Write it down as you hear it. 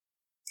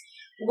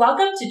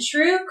Welcome to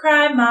True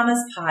Crime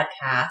Mamas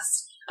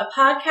Podcast, a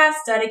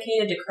podcast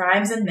dedicated to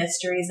crimes and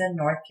mysteries in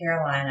North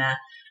Carolina.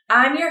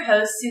 I'm your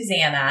host,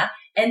 Susanna,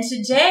 and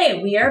today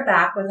we are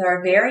back with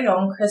our very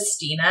own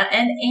Christina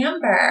and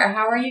Amber.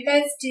 How are you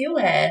guys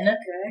doing?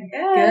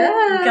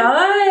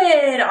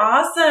 Good.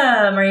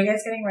 Awesome. Are you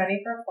guys getting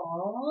ready for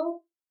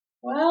fall?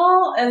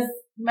 Well, as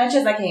much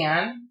as I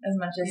can. As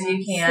much as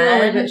you can.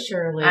 Slowly but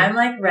surely. I'm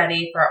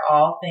ready for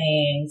all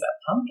things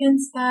pumpkin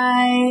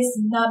spice,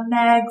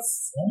 nutmeg,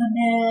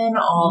 cinnamon,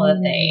 all the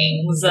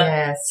things.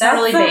 Yes. That's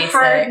really a basic.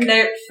 hard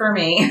note for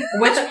me.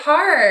 Which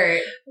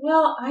part?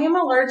 Well, I am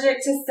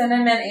allergic to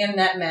cinnamon and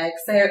nutmeg,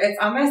 so it's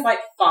almost like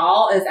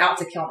fall is out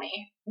to kill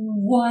me.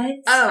 What?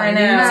 Oh, I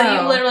know. No. So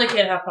you literally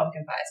can't have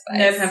pumpkin pie spice.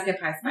 No pumpkin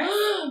pie spice.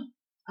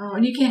 Oh,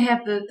 and you can't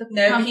have the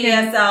no pumpkin.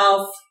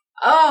 PSLs.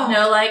 Oh.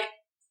 No,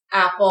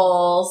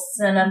 apple,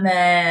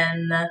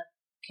 cinnamon.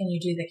 Can you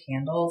do the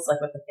candles,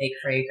 with the fake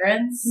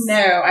fragrance?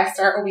 No, I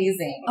start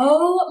wheezing.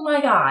 Oh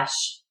my gosh.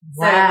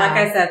 So, like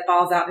I said,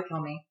 fall's out to kill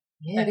me.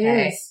 Yeah, it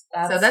is.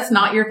 So that's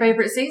not your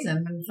favorite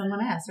season when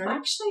someone asks, right?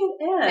 Actually,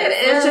 it is. It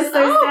is. It's just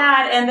so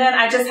sad. And then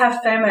I just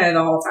have FOMO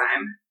the whole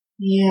time.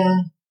 Yeah.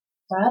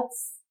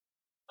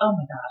 Oh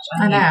my gosh.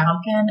 I need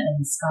pumpkin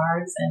and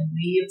scarves and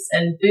leaves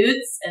and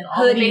boots and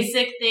all the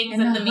basic things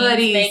and that the memes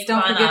make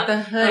Don't fun forget of.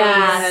 the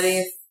hoodies.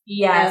 Hoodies.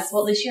 Yes.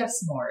 Well, at least you have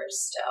s'mores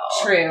still.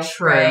 True.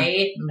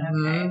 Right?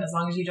 Mm-hmm. Okay. As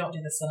long as you don't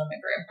do the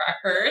cinnamon graham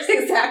crackers.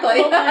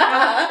 Exactly.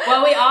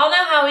 Well, we all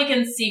know how we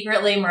can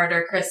secretly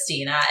murder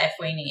Christina if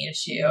we need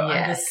to. Yes.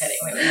 I'm just kidding.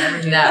 We would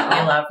never do that.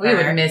 We love her. We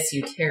would miss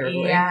you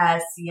terribly.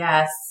 Yes.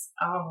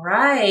 All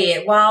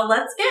right. Well,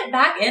 let's get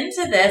back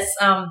into this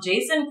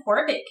Jason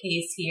Corbett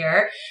case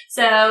here.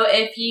 So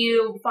if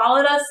you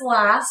followed us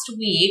last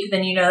week,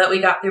 then you know that we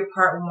got through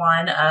part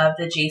 1 of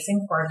the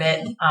Jason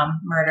Corbett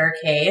murder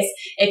case.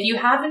 If you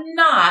have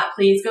not,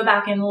 please go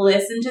back and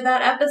listen to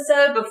that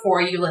episode before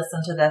you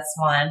listen to this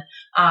one,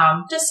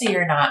 just so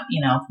you're not,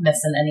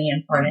 missing any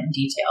important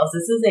details.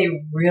 This is a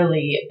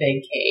really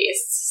big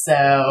case.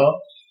 So,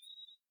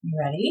 you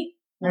ready?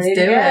 Let's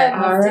do it.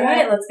 All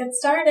right. Let's get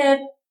started.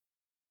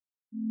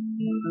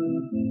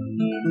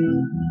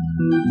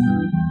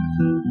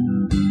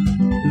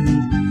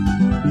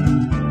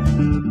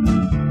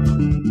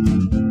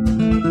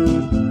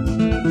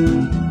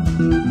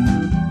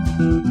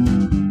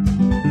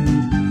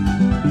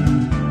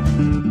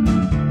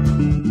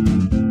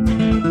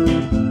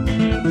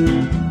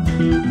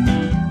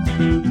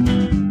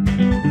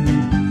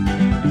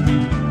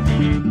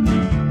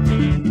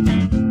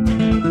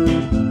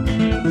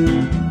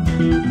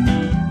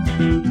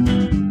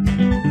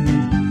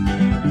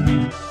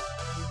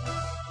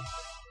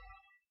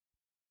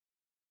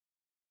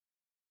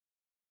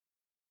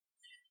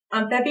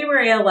 On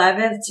February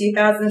 11th,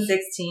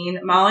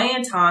 2016, Molly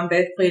and Tom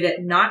both pleaded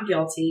not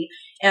guilty,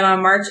 and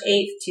on March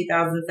 8th,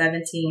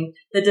 2017,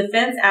 the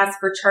defense asked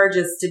for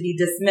charges to be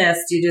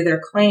dismissed due to their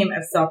claim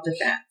of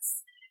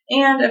self-defense.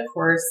 And, of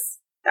course,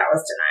 that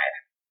was denied.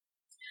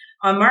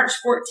 On March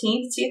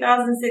 14th,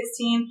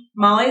 2016,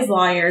 Molly's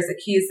lawyers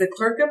accused the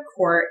clerk of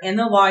court and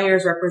the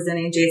lawyers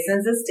representing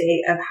Jason's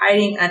estate of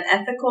hiding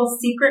unethical,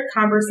 secret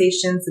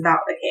conversations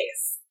about the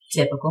case.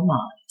 Typical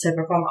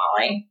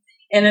Molly.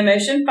 In a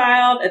motion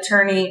filed,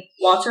 attorney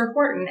Walter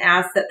Horton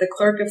asked that the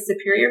clerk of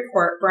Superior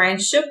Court, Brian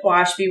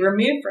Shipwash, be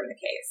removed from the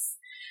case.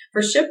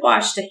 For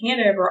Shipwash to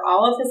hand over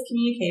all of his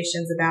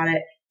communications about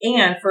it,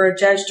 and for a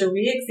judge to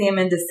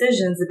re-examine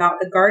decisions about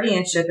the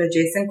guardianship of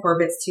Jason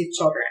Corbett's 2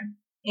 children.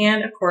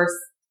 And, of course,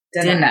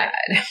 denied.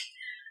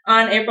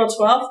 On April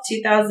 12,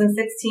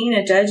 2016,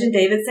 a judge in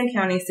Davidson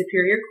County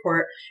Superior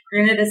Court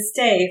granted a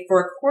stay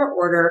for a court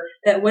order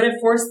that would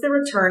have forced the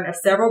return of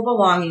several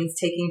belongings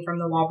taken from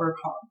the Wahlberg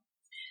home.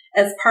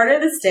 As part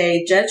of the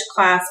stay, Judge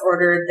Class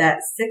ordered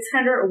that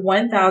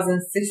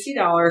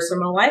 $601,060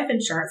 from a life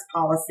insurance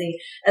policy,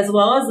 as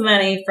well as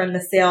money from the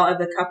sale of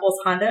the couple's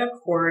Honda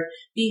Accord,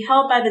 be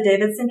held by the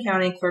Davidson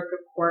County Clerk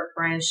of Court,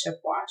 Brian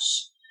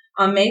Shipwash.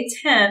 On May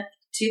 10th,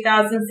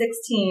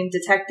 2016,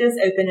 detectives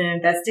opened an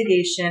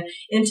investigation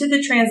into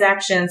the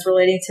transactions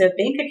relating to a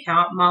bank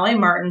account Marley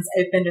Martens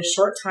opened a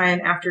short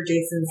time after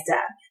Jason's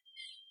death.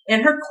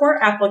 In her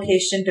court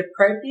application to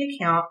probe the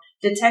account,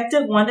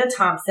 Detective Wanda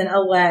Thompson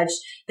alleged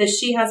that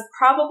she has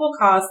probable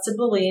cause to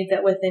believe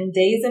that within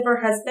days of her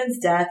husband's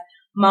death,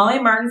 Marley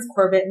Martens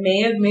Corbett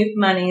may have moved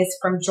monies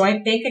from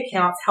joint bank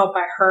accounts held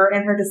by her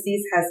and her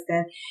deceased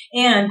husband,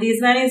 and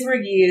these monies were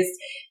used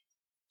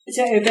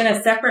to open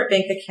a separate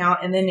bank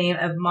account in the name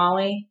of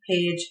Molly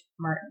Page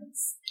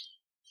Martens.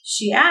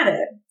 She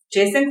added,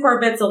 Jason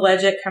Corbett's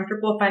alleged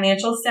comfortable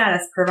financial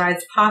status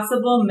provides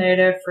possible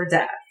motive for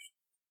death.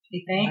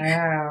 You think?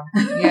 Wow.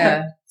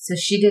 Yeah. So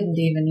she didn't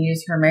even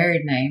use her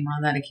married name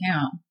on that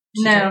account.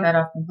 She took that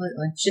off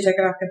completely. She took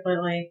it off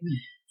completely.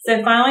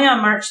 So finally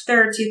on March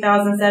 3rd,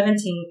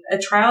 2017, a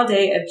trial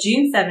date of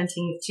June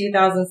 17th,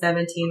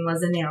 2017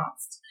 was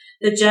announced.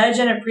 The judge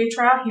in a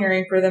pretrial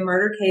hearing for the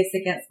murder case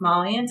against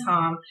Molly and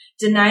Tom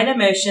denied a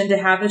motion to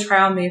have the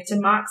trial moved to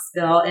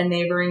Mocksville in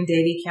neighboring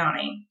Davie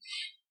County.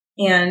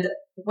 And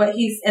what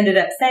he ended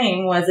up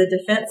saying was the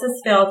defense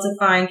has failed to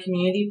find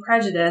community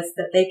prejudice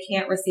that they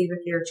can't receive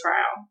a fair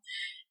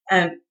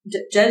trial.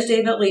 Judge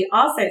David Lee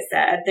also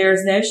said there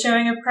is no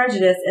showing of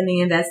prejudice in the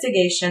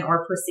investigation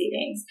or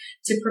proceedings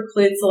to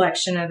preclude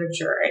selection of a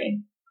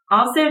jury.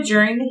 Also,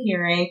 during the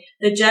hearing,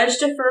 the judge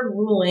deferred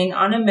ruling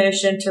on a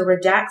motion to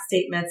redact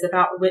statements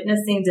about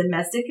witnessing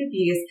domestic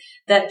abuse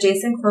that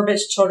Jason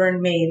Corbett's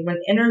children made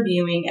when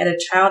interviewing at a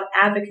child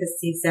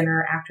advocacy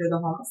center after the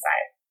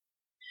homicide.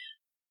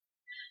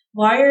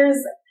 Lawyers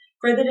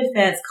for the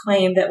defense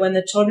claimed that when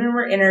the children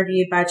were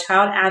interviewed by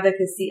child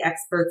advocacy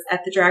experts at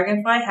the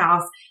Dragonfly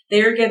House,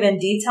 they were given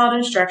detailed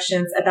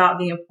instructions about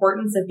the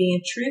importance of being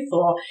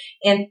truthful,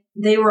 and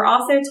they were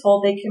also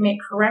told they could make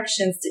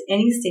corrections to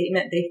any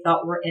statement they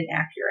felt were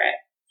inaccurate.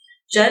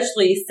 Judge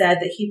Lee said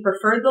that he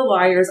preferred the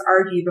lawyers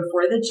argue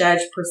before the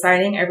judge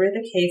presiding over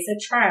the case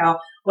at trial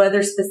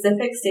whether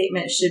specific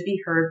statements should be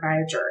heard by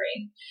a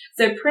jury.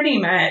 So pretty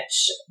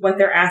much what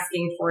they're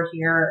asking for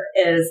here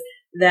is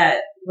that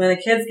when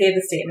the kids gave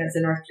the statements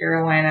in North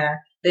Carolina,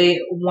 they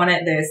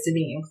wanted those to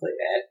be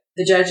included.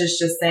 The judge is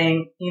just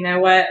saying, you know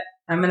what,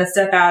 I'm going to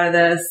step out of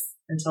this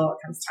until it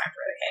comes time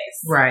for the case.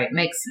 Right,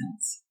 makes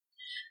sense.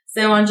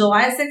 So on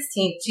July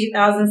 16,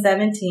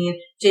 2017,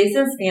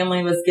 Jason's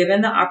family was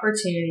given the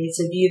opportunity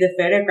to view the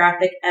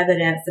photographic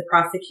evidence the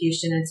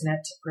prosecution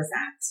intended to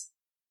present.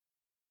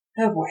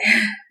 Oh boy.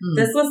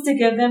 This was to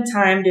give them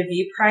time to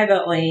view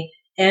privately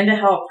and to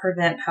help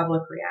prevent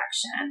public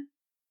reaction.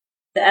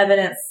 The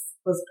evidence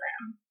was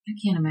grim. I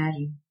can't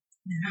imagine.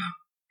 No.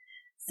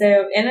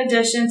 So in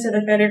addition to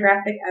the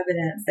photographic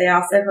evidence, they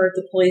also heard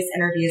the police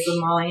interviews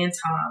with Molly and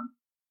Tom.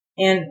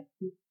 And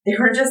there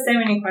were just so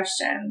many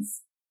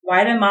questions.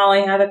 Why did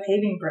Molly have a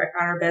paving brick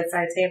on her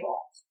bedside table?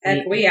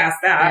 Heck, we asked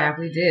that. Yeah,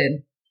 we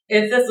did.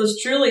 If this was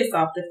truly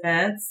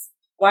self-defense,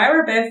 why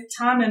were both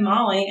Tom and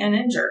Molly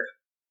uninjured?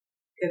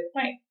 Good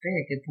point.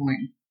 Very good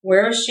point.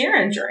 Where was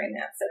Sharon during the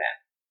incident?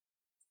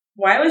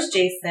 Why was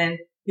Jason,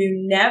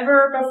 who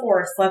never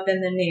before slept in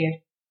the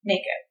nude,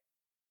 naked?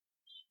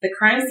 The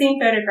crime scene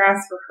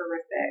photographs were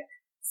horrific.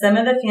 Some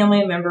of the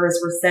family members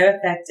were so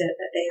affected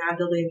that they had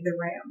to leave the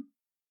room.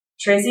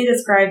 Tracy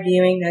described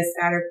viewing those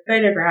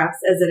photographs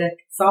as an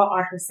assault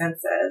on her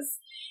senses,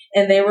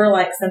 and they were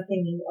like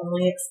something you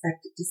only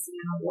expected to see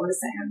in a war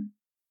zone.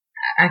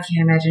 I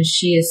can't imagine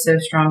she is so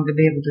strong to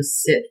be able to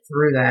sit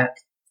through that.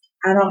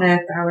 I don't know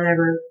if I would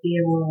ever be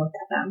able to look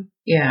at them.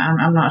 Yeah,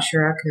 I'm not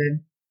sure I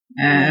could.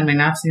 I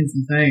mean, I've seen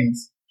some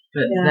things,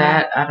 but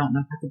that, I don't know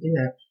if I could do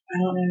that. I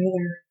don't know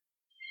either.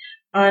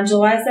 On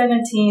July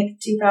 17th,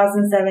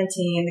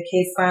 2017, the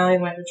case finally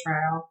went to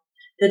trial.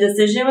 The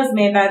decision was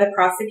made by the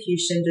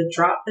prosecution to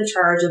drop the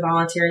charge of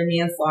voluntary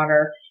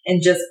manslaughter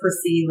and just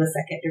proceed with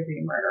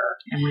second-degree murder.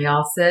 And we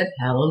all said,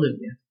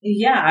 hallelujah.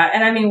 Yeah,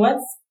 and I mean,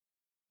 what's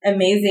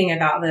amazing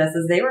about this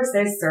is they were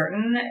so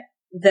certain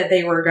that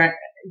they were going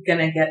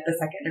to get the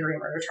second-degree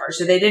murder charge.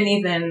 So they didn't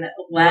even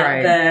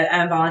let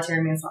the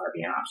voluntary manslaughter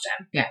be an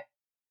option. Yeah.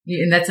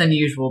 And that's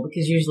unusual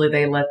because usually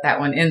they let that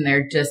one in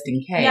there just in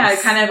case. Yeah,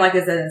 kind of like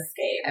as an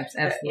escape.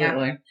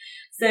 Absolutely.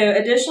 So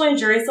additionally,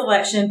 jury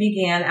selection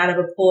began out of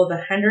a pool of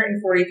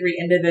 143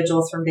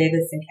 individuals from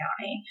Davidson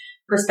County.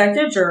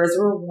 Prospective jurors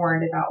were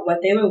warned about what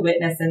they would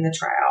witness in the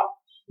trial.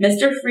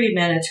 Mr.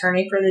 Friedman,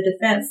 attorney for the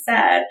defense,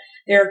 said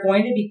there are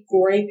going to be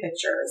gory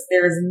pictures.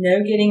 There is no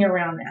getting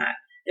around that.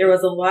 There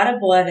was a lot of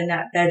blood in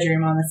that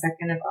bedroom on the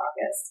 2nd of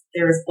August.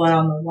 There was blood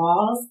on the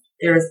walls.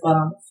 There was blood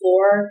on the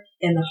floor,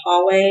 in the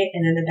hallway,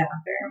 and in the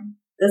bathroom.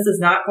 This is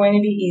not going to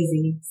be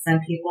easy.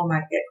 Some people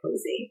might get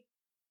queasy.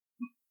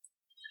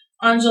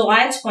 On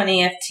July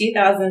 20th,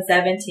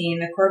 2017,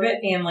 the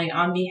Corbett family,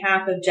 on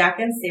behalf of Jack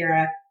and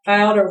Sarah,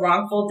 filed a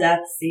wrongful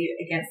death suit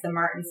against the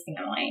Martens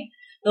family.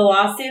 The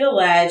lawsuit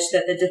alleged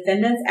that the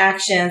defendant's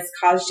actions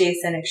caused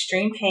Jason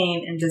extreme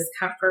pain and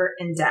discomfort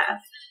and death.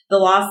 The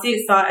lawsuit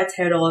sought a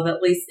total of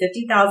at least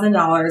 $50,000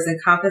 in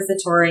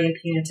compensatory and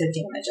punitive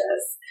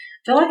damages.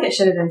 I feel like it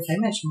should have been so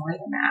much more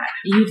than that.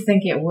 You'd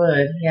think it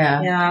would,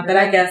 yeah. Yeah, but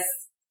I guess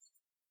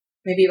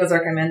maybe it was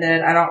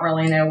recommended. I don't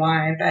really know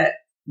why, but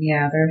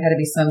yeah, there had to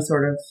be some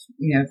sort of,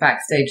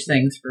 backstage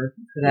things for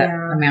that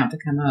amount to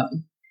come up.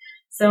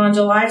 So on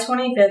July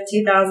 25th,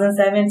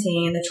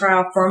 2017, the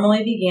trial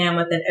formally began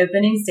with an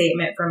opening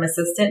statement from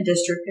Assistant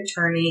District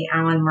Attorney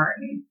Alan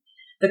Martin.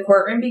 The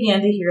courtroom began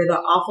to hear the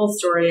awful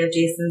story of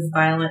Jason's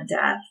violent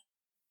death.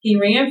 He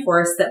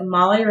reinforced that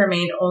Molly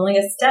remained only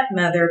a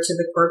stepmother to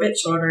the Corbett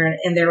children,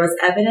 and there was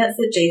evidence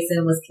that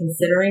Jason was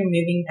considering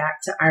moving back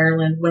to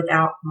Ireland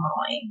without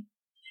Molly.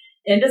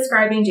 In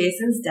describing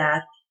Jason's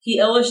death, he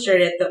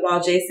illustrated that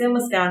while Jason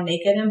was found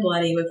naked and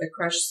bloody with a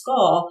crushed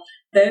skull,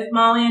 both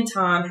Molly and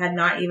Tom had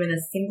not even a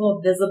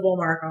single visible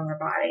mark on their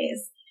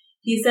bodies.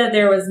 He said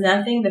there was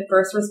nothing the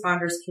first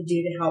responders could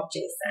do to help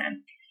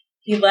Jason.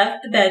 He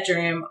left the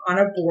bedroom on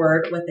a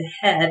board with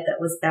a head that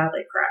was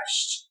badly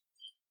crushed.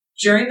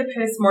 During the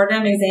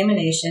post-mortem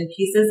examination,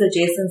 pieces of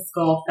Jason's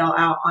skull fell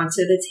out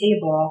onto the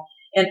table,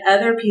 and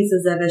other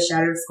pieces of his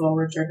shattered skull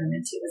were driven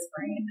into his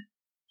brain.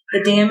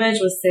 The damage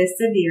was so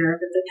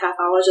severe that the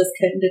pathologist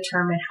couldn't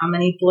determine how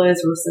many blows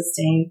were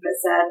sustained, but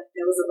said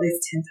it was at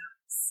least 10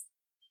 times.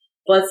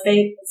 Blood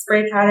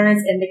spray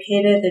patterns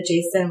indicated that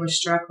Jason was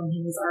struck when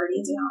he was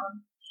already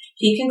down.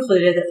 He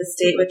concluded that the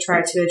state would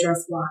try to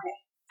address why.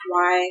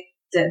 Why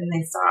didn't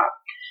they stop?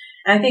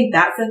 And I think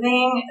that's the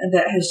thing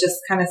that has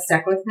just kind of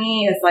stuck with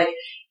me is like,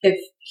 if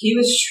he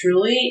was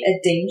truly a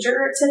danger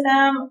to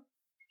them,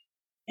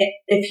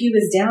 if he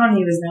was down,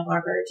 he was no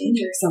longer a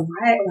danger. So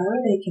why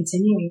were they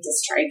continuing to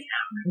strike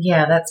him?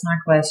 Yeah, that's my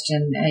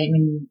question. I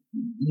mean,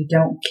 you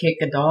don't kick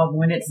a dog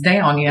when it's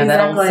down. You know,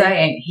 that old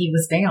saying, he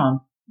was down.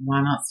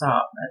 Why not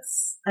stop?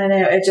 I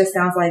know, it just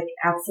sounds like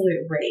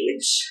absolute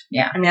rage.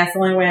 Yeah. I mean, that's the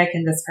only way I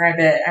can describe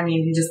it. I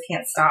mean, you just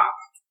can't stop.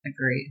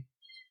 Agreed.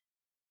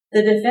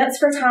 The defense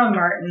for Tom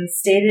Martens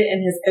stated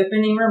in his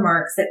opening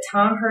remarks that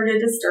Tom heard a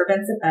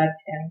disturbance above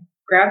him,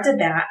 grabbed a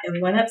bat,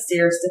 and went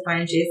upstairs to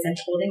find Jason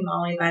holding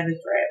Molly by the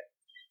throat.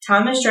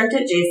 Tom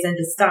instructed Jason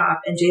to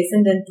stop, and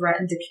Jason then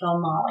threatened to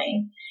kill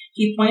Molly.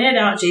 He pointed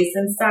out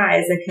Jason's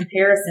size in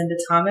comparison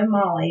to Tom and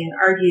Molly and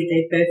argued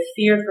they both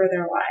feared for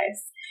their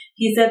lives.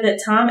 He said that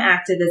Tom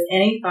acted as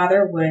any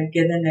father would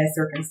given those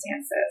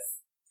circumstances.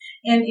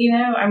 And, you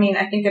know, I mean,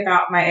 I think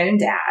about my own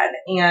dad,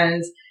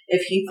 and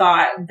if he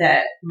thought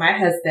that my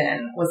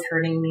husband was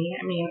hurting me,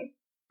 I mean,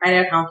 I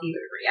know how he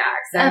would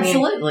react. So,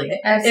 Absolutely.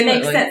 It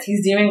makes sense.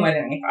 He's doing what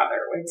any father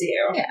would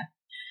do. Yeah.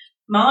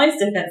 Molly's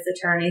defense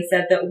attorney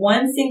said that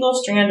one single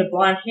strand of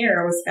blonde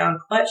hair was found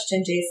clutched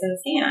in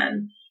Jason's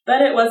hand,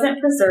 but it wasn't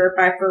preserved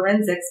by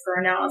forensics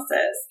for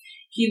analysis.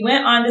 He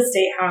went on to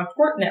state how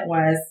important it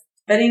was,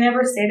 but he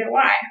never stated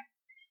why.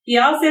 He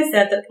also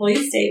said that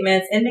police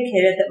statements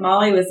indicated that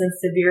Molly was in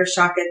severe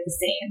shock at the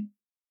scene.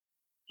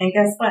 And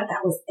guess what?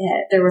 That was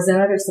it. There was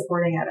no other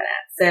supporting evidence.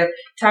 So it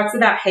talks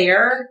about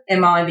hair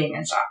and Molly being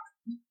in shock.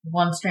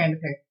 One strand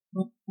of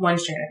hair. One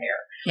strand of hair.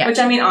 Yeah. Which,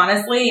 I mean,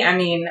 honestly, I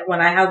mean, when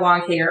I had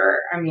long hair,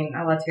 I mean,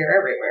 I left hair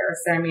everywhere.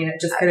 So, I mean,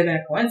 it just could have been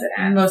a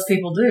coincidence. Most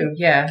people do,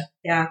 yeah.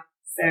 Yeah.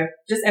 So,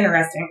 just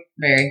interesting.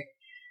 Very.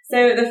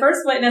 So, the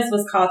first witness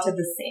was called to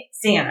the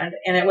stand,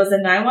 and it was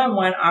a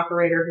 911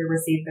 operator who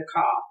received the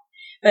call.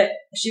 But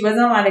she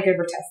wasn't allowed to give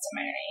her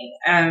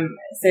testimony.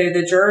 So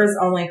the jurors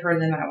only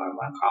heard the 911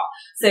 call.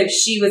 So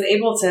she was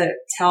able to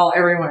tell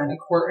everyone in the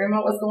courtroom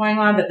what was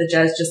going on, but the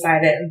judge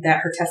decided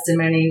that her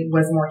testimony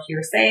was more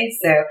hearsay.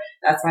 So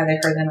that's why they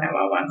heard the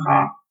 911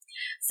 call.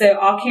 So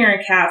all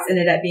Karen Katz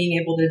ended up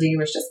being able to do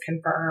was just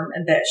confirm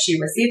that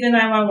she received the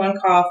 911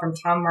 call from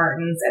Tom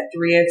Martens at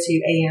 3:02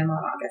 a.m.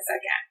 on August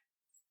 2nd.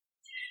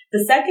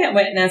 The second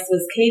witness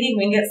was Katie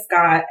Wingett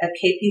Scott of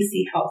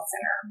KPC Health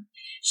Center.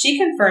 She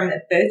confirmed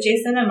that both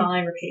Jason and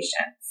Molly were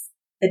patients.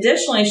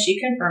 Additionally, she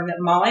confirmed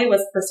that Molly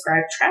was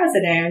prescribed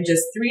trazodone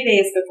just 3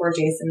 days before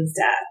Jason's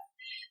death.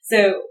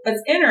 So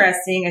what's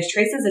interesting is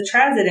traces of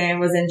trazodone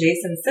was in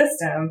Jason's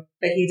system,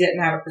 but he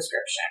didn't have a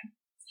prescription.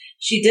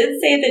 She did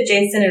say that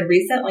Jason had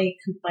recently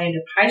complained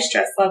of high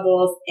stress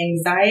levels,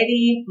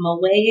 anxiety,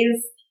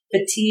 malaise,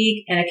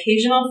 fatigue, and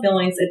occasional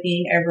feelings of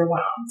being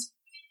overwhelmed.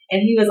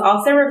 And he was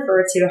also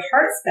referred to a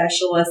heart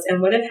specialist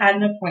and would have had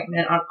an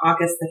appointment on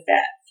August the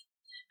 5th.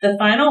 The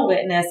final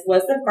witness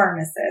was the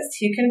pharmacist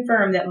who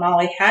confirmed that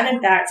Molly had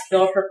in fact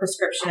filled her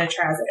prescription of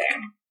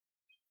trazodone.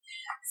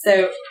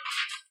 So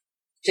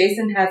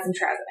Jason had some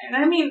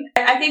trazodone. I mean,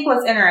 I think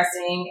what's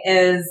interesting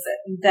is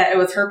that it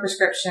was her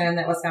prescription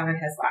that was found in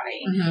his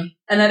body. Mm-hmm.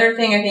 Another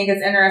thing I think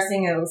is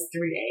interesting, it was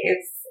 3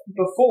 days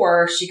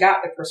before she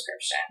got the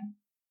prescription.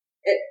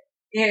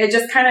 It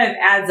just kind of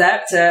adds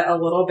up to a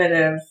little bit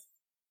of...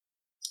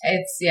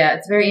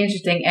 It's very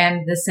interesting.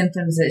 And the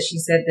symptoms that she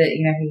said that,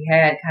 you know, he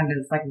had kind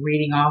of like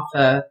reading off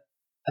a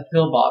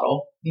pill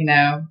bottle, you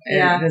know, it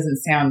doesn't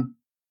sound,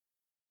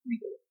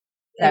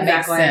 that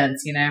makes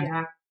sense, you know.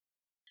 Yeah.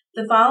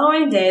 The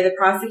following day, the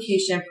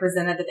prosecution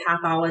presented the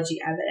pathology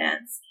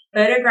evidence.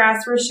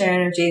 Photographs were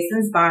shown of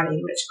Jason's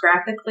body, which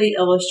graphically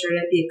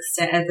illustrated the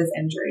extent of his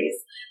injuries.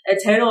 A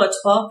total of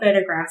 12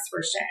 photographs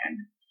were shown.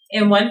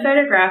 In one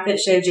photograph, it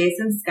showed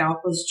Jason's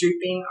scalp was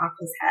drooping off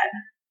his head.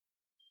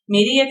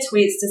 Media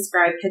tweets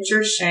described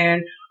pictures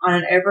shown on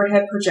an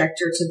overhead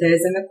projector to those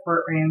in the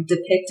courtroom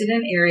depicted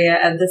an area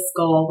of the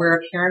skull where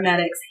a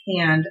paramedic's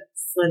hand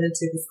slid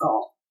into the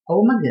skull.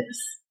 Oh my goodness.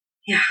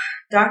 Yeah.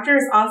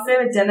 Doctors also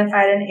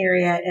identified an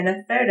area in a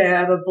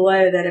photo of a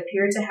blow that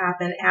appeared to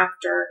happen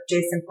after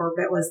Jason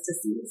Corbett was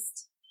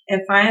deceased.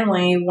 And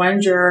finally, one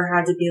juror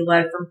had to be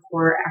led from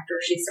court after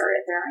she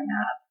started throwing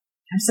up.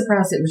 I'm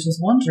surprised it was just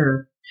one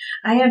juror.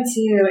 I am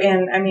too.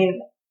 And I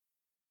mean,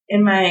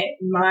 in my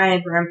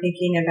mind where I'm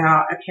thinking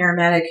about a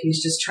paramedic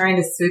who's just trying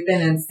to swoop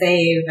in and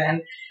save,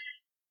 and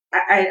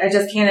I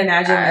just can't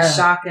imagine the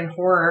shock and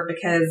horror,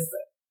 because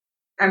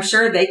I'm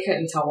sure they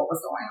couldn't tell what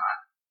was going on.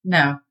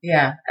 No,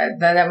 yeah,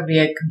 that would be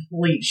a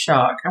complete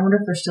shock. I wonder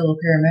if there's still a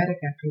paramedic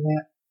after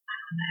that. I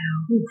don't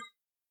know. Oof.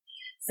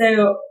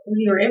 So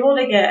we were able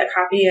to get a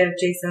copy of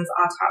Jason's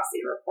autopsy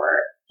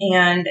report,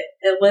 and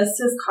it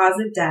lists his cause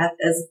of death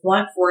as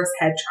blunt force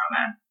head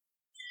trauma.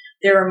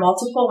 There were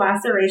multiple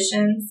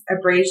lacerations,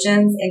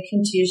 abrasions, and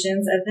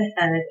contusions of the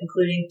head,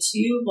 including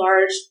 2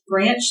 large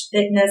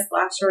branch-thickness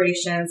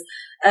lacerations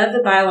of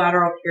the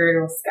bilateral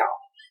parietal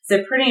scalp.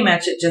 So pretty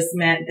much it just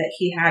meant that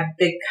he had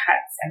big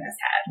cuts in his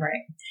head.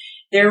 Right.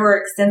 There were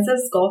extensive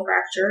skull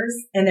fractures,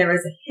 and there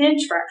was a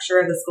hinge fracture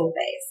of the skull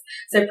base.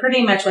 So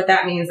pretty much what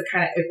that means, it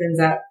kind of opens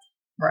up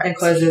and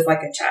closes like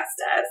a chest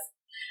does.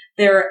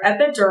 There were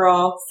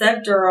epidural,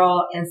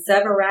 subdural, and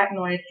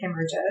subarachnoid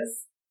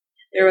hemorrhages.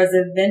 There was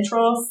a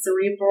ventral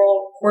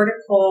cerebral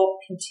cortical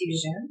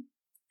contusion.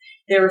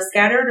 There were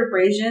scattered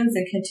abrasions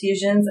and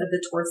contusions of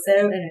the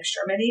torso and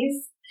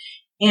extremities.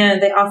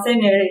 And they also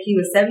noted he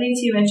was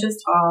 72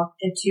 inches tall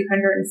and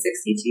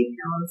 262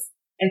 pounds.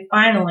 And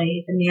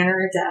finally, the manner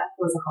of death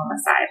was a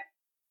homicide.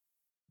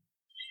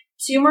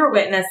 2 more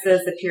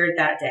witnesses appeared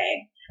that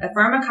day. A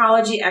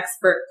pharmacology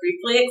expert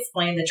briefly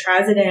explained the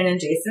trazodone in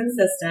Jason's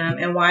system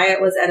and why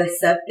it was at a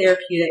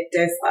subtherapeutic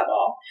dose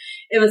level.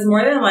 It was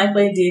more than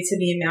likely due to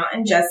the amount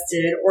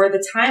ingested or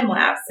the time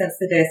lapse since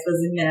the dose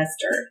was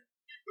administered.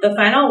 The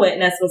final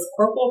witness was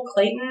Corporal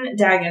Clayton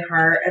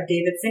Dagenhart of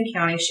Davidson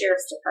County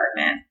Sheriff's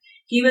Department.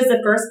 He was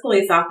the first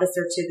police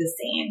officer to the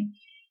scene.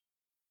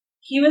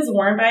 He was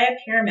warned by a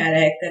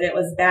paramedic that it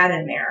was bad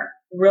in there,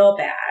 real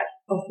bad,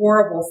 a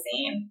horrible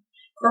scene.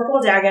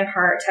 Corporal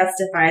Dagenhart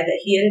testified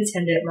that he had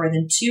attended more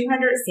than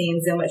 200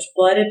 scenes in which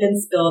blood had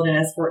been spilled in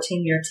his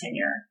 14-year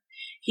tenure.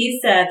 He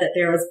said that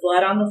there was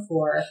blood on the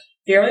floor,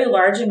 fairly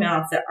large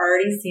amounts that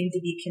already seemed to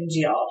be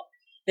congealed.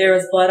 There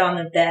was blood on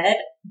the bed,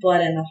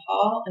 blood in the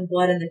hall, and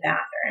blood in the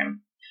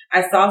bathroom.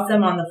 I saw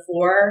some on the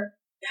floor,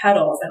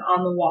 puddles, and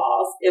on the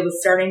walls. It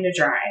was starting to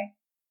dry.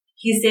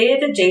 He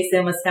stated that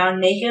Jason was found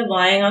naked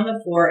lying on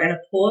the floor in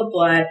a pool of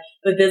blood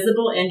with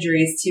visible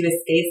injuries to his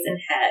face and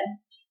head.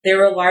 There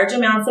were large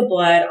amounts of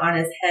blood on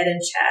his head and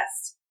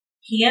chest.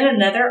 He and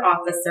another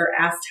officer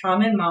asked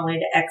Tom and Molly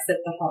to exit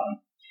the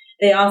home.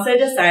 They also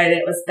decided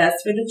it was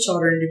best for the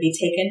children to be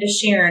taken to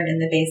Sharon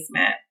in the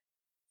basement.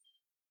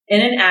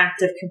 In an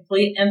act of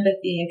complete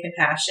empathy and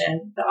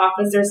compassion, the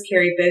officers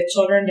carried both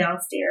children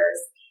downstairs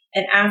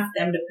and asked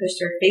them to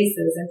push their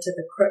faces into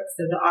the crooks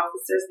of the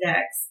officers'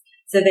 necks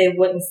so they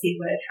wouldn't see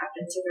what had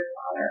happened to their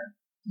father.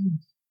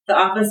 The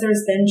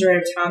officers then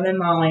drove Tom and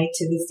Molly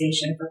to the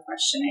station for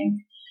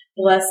questioning.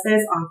 Bless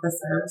those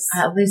officers.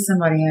 At least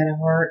somebody had a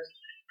heart.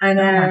 I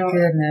know. Oh my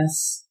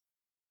goodness.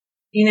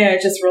 You know,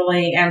 it just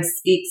really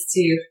speaks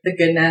to the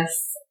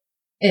goodness.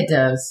 It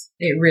does.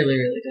 It really,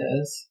 really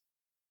does.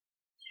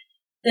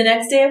 The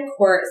next day of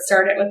court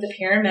started with the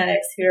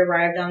paramedics who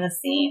arrived on the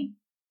scene.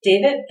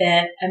 David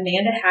Bent,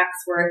 Amanda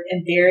Hacksworth,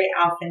 and Barry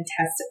Alphin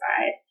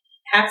testified.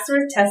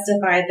 Hacksworth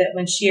testified that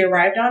when she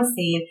arrived on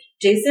scene,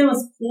 Jason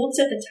was cool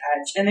to the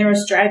touch and there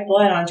was dried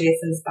blood on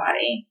Jason's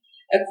body.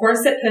 Of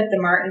course, it put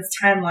the Martens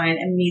timeline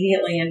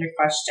immediately into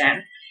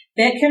question.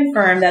 Bent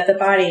confirmed that the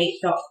body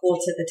felt cool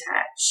to the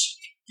touch.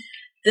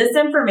 This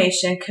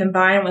information,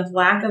 combined with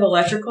lack of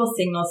electrical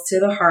signals to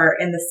the heart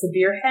and the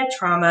severe head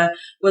trauma,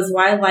 was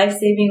why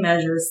life-saving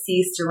measures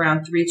ceased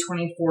around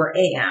 3:24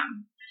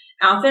 a.m.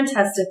 Alphin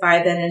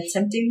testified that in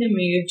attempting to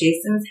move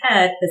Jason's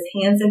head, his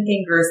hands and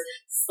fingers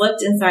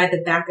slipped inside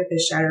the back of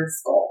his shattered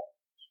skull.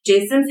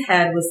 Jason's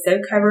head was so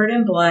covered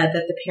in blood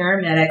that the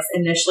paramedics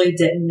initially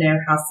didn't know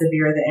how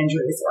severe the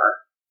injuries were.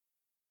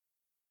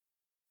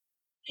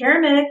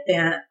 Paramedic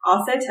Bent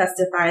also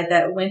testified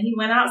that when he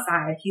went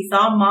outside, he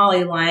saw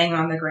Molly lying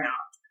on the ground.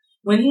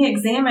 When he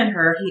examined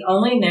her, he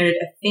only noted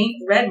a faint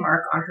red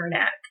mark on her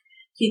neck.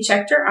 He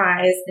checked her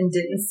eyes and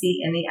didn't see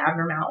any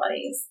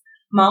abnormalities.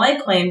 Molly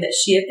claimed that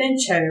she had been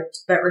choked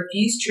but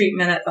refused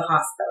treatment at the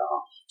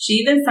hospital. She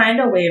even signed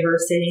a waiver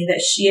stating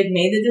that she had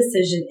made the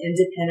decision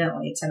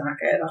independently to not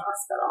go to the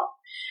hospital.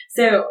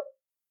 So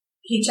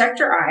he checked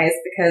her eyes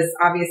because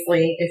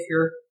obviously if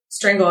you're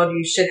strangled,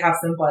 you should have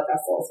some blood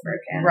vessels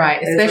broken.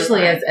 Right,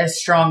 especially as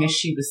strong as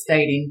she was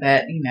stating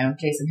that,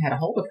 Jason had a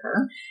hold of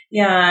her.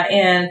 Yeah,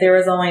 and there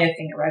was only a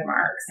faint red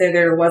mark. So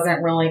there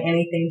wasn't really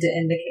anything to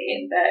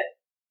indicate that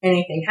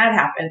anything had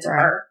happened to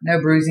her. No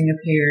bruising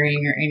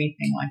appearing or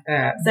anything like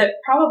that. So it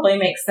probably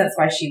makes sense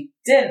why she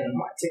didn't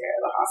want to go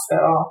to the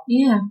hospital.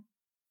 Yeah.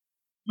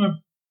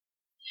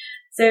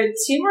 So 2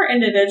 more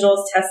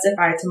individuals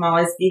testified to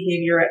Molly's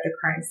behavior at the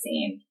crime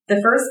scene.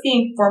 The first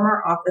being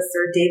former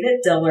officer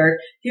David Dillard,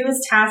 who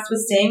was tasked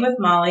with staying with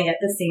Molly at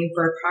the scene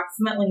for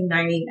approximately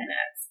 90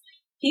 minutes.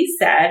 He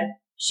said,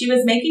 "She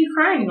was making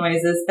crying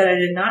noises, but I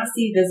did not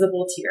see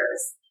visible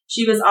tears.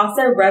 She was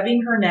also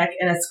rubbing her neck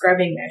in a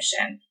scrubbing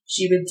motion.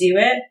 She would do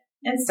it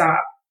and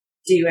stop,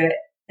 do it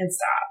and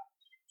stop.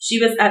 She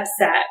was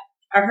upset.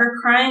 I heard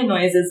crying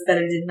noises, but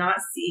I did not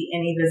see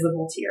any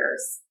visible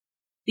tears."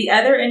 The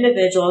other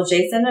individual,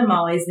 Jason and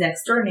Molly's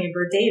next-door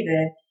neighbor,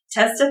 David,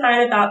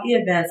 testified about the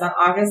events on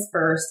August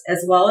 1st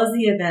as well as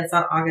the events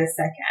on August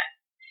 2nd.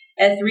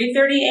 At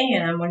 3:30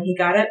 a.m., when he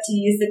got up to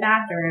use the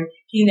bathroom,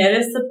 he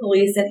noticed the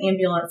police and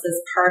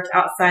ambulances parked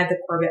outside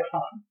the Corbett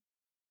home.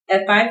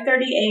 At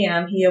 5:30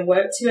 a.m., he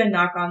awoke to a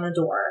knock on the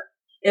door.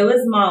 It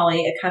was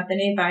Molly,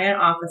 accompanied by an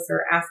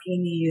officer,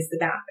 asking to use the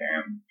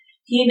bathroom.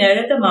 He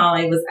noted that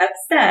Molly was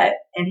upset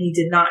and he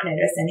did not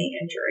notice any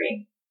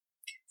injury.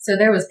 So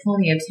there was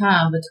plenty of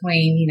time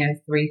between,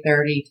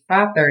 3:30 to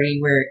 5:30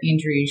 where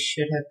injuries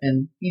should have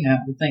been, I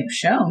would think,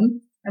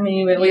 shown. I mean,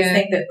 you would at least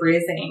think that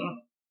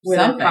bruising would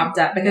have popped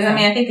up. Because,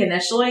 I think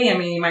initially,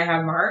 you might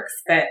have marks,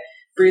 but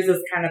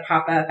bruises kind of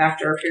pop up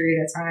after a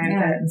period of time.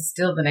 Yeah, and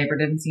still the neighbor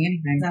didn't see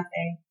anything.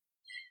 Nothing.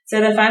 So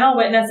the final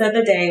witness of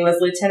the day was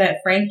Lieutenant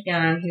Frank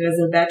Young, who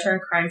is a veteran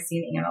crime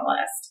scene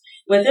analyst.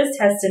 With his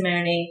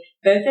testimony,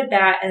 both the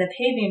bat and the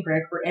paving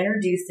brick were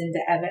introduced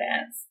into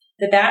evidence.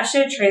 The bat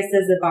showed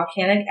traces of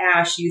volcanic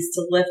ash used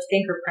to lift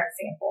fingerprint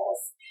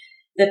samples.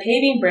 The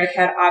paving brick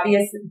had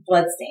obvious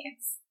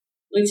bloodstains.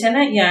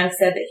 Lieutenant Young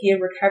said that he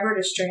had recovered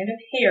a strand of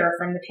hair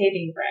from the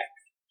paving brick.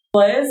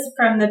 Blows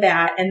from the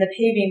bat and the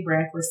paving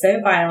brick were so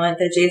violent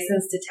that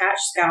Jason's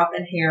detached scalp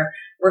and hair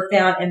were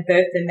found in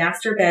both the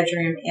master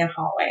bedroom and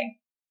hallway.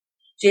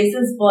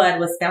 Jason's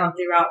blood was found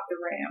throughout the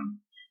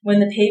room. When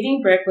the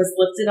paving brick was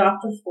lifted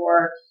off the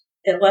floor,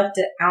 it left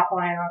an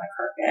outline on the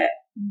carpet.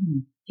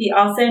 He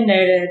also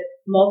noted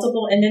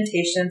multiple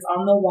indentations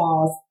on the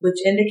walls, which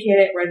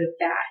indicated where the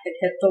bat had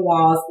hit the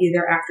walls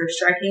either after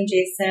striking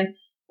Jason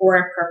or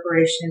in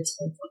preparation to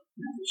inflict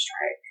another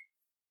strike.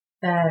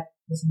 That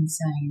is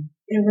insane.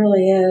 It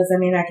really is.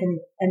 I can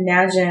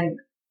imagine.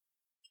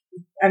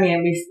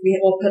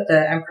 We'll put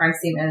the crime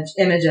scene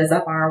images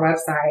up on our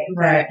website,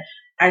 right?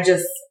 But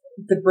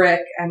the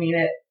brick.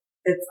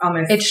 It's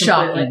almost. It's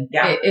shocking.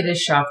 Yeah, it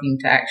is shocking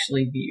to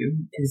actually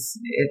view.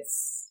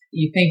 It's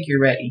you think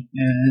you're ready,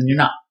 and you're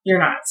not. You're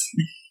not.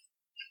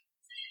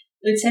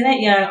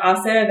 Lieutenant Young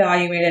also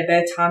evaluated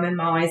both Tom and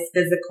Molly's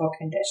physical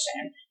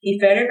condition. He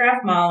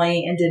photographed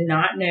Molly and did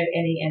not note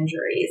any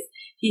injuries.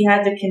 He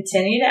had to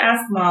continue to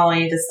ask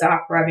Molly to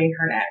stop rubbing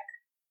her neck.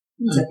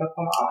 Typical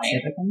Molly.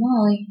 Typical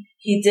Molly.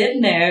 He did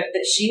note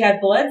that she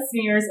had blood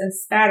smears and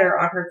spatter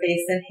on her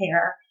face and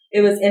hair.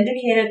 It was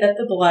indicated that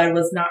the blood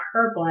was not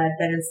her blood,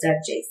 but instead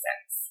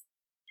Jason's.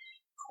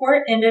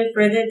 Court ended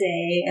for the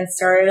day and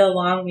started a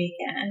long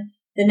weekend.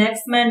 The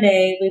next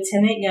Monday,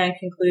 Lieutenant Young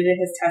concluded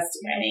his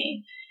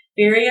testimony.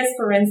 Various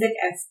forensic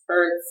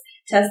experts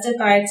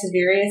testified to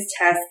various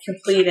tests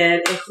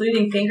completed,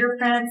 including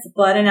fingerprints,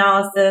 blood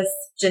analysis,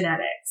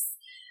 genetics.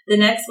 The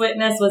next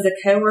witness was a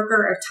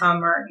co-worker of Tom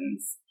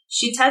Martens.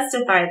 She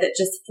testified that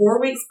just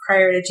 4 weeks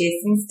prior to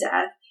Jason's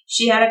death,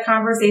 she had a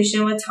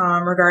conversation with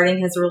Tom regarding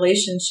his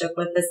relationship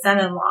with his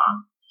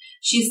son-in-law.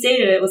 She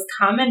stated it was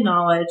common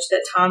knowledge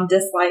that Tom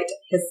disliked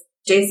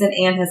Jason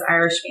and his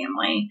Irish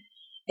family.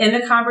 In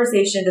the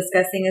conversation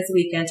discussing his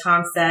weekend,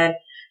 Tom said,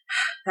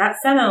 "That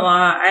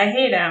son-in-law, I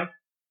hate him."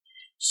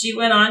 She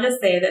went on to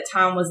say that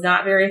Tom was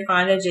not very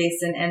fond of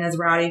Jason and his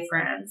rowdy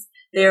friends.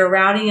 They were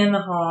rowdy in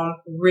the home,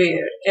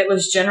 rude. It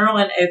was general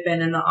and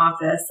open in the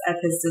office of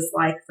his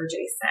dislike for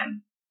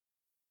Jason.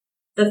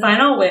 The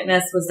final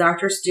witness was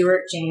Dr.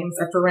 Stuart James,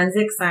 a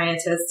forensic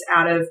scientist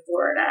out of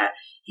Florida.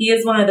 He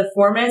is one of the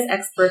foremost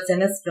experts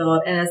in his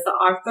field and is the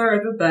author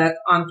of a book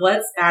on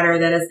blood spatter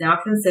that is now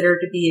considered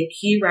to be a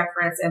key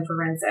reference in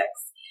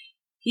forensics.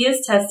 He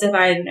has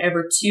testified in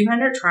over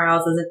 200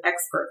 trials as an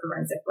expert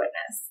forensic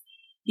witness.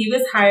 He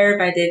was hired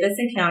by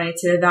Davidson County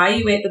to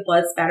evaluate the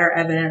blood spatter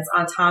evidence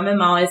on Tom and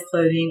Molly's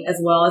clothing as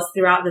well as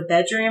throughout the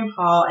bedroom,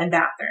 hall, and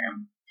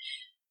bathroom.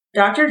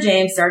 Dr.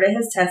 James started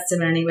his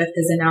testimony with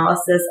his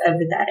analysis of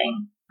the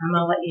bedding. I'm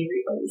going to let you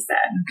read what he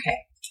said. Okay.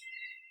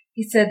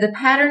 He said the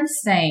pattern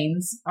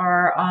stains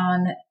are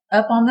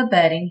up on the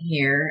bedding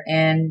here,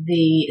 and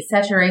the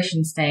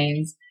saturation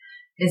stains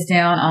is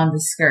down on the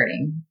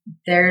skirting.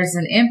 There's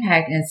an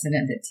impact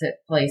incident that took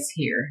place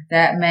here.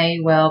 That may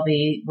well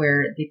be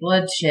where the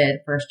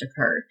bloodshed first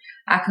occurred.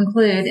 I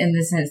conclude in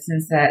this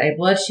instance that a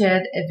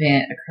bloodshed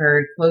event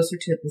occurred closer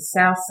to the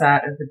south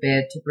side of the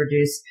bed to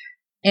produce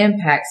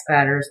impact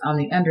spatters on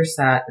the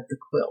underside of the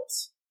quilt.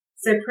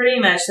 So pretty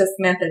much this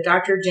meant that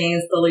Dr.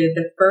 James believed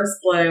the first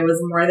blow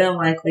was more than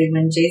likely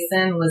when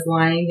Jason was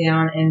lying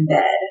down in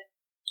bed.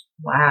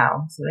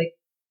 Wow.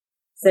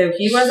 So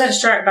he wasn't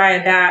struck by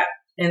a bat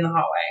in the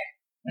hallway.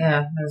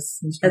 Yeah, as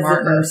Mr.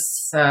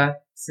 Martens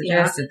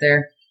suggested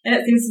there. And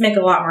it seems to make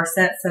a lot more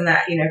sense than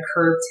that,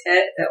 curved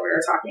hit that we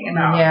were talking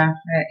about. Yeah,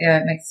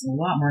 it makes a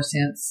lot more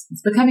sense.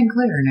 It's becoming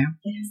clearer now.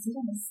 Yes, it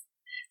is.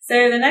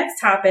 So the next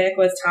topic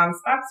was Tom's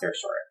boxer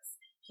shorts.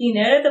 He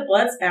noted the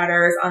blood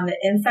spatters on the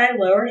inside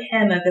lower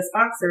hem of his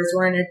boxers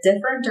were in a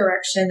different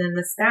direction than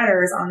the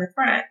spatters on the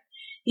front.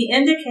 He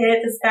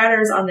indicated the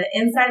spatters on the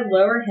inside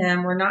lower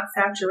hem were not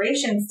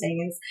saturation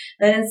stains,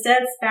 but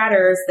instead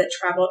spatters that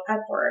traveled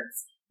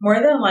upwards.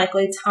 More than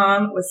likely,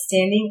 Tom was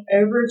standing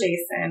over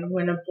Jason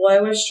when a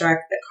blow was struck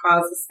that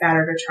caused the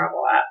spatter to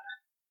travel up.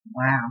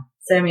 Wow.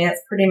 So,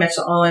 that's pretty much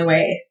the only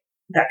way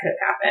that could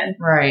have happened.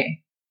 Right.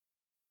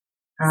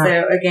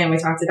 So, again, we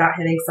talked about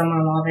hitting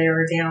someone while they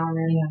were down,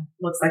 and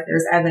looks like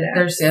there's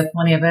evidence. There's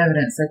plenty of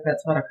evidence that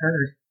that's what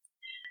occurred.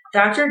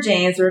 Dr.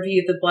 James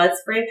reviewed the blood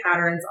spray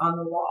patterns on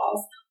the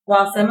walls.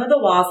 While some of the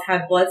walls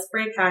had blood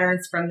spray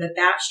patterns from the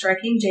bat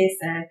striking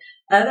Jason,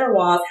 other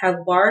walls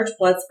had large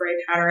blood spray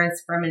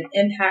patterns from an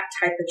impact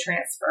type of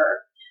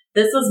transfer.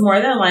 This was more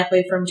than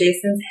likely from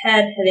Jason's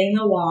head hitting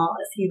the wall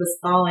as he was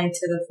falling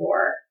to the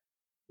floor.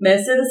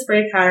 Most of the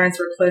spray patterns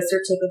were closer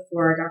to the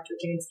floor, Dr.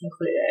 James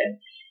concluded.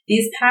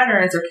 These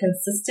patterns are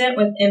consistent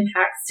with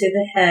impacts to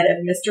the head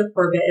of Mr.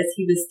 Corbett as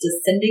he was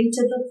descending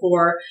to the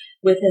floor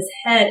with his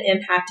head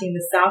impacting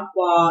the south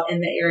wall in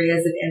the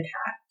areas of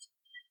impact.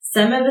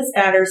 Some of the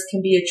spatters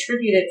can be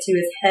attributed to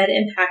his head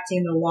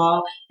impacting the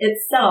wall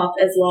itself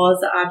as well as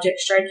the object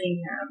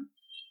striking him.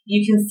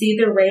 You can see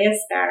the ray of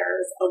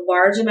spatters, a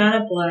large amount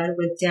of blood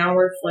with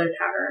downward flow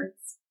patterns.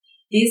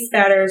 These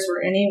spatters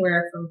were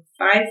anywhere from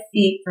 5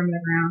 feet from the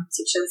ground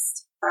to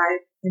just 5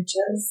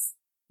 inches.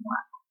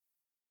 Wow.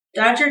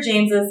 Dr.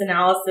 James's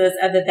analysis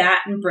of the bat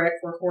and brick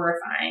were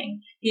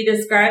horrifying. He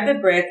described the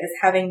brick as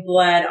having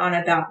blood on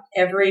about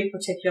every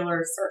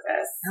particular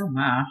surface. Oh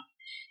my.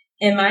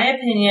 In my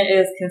opinion, it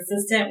is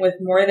consistent with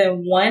more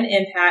than one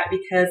impact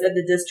because of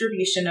the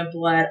distribution of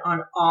blood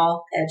on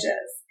all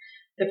edges.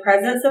 The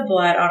presence of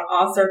blood on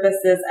all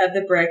surfaces of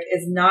the brick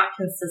is not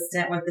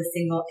consistent with a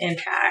single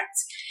impact.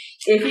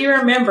 If you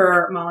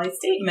remember Molly's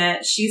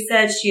statement, she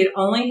said she had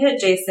only hit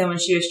Jason when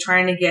she was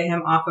trying to get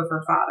him off of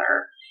her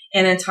father.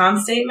 And in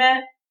Tom's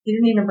statement, he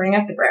didn't even bring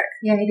up the brick.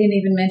 Yeah, he didn't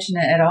even mention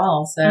it at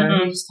all. So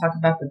he just talked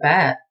about the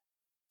bat.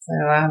 So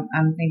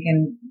I'm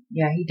thinking,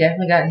 yeah, he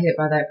definitely got hit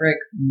by that brick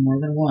more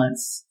than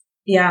once.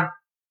 Yeah.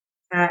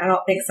 I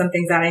don't think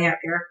something's adding up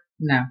here.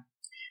 No.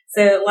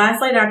 So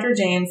lastly, Dr.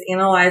 James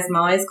analyzed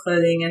Molly's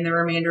clothing and the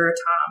remainder of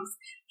Tom's.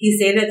 He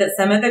stated that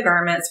some of the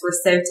garments were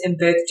soaked in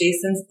both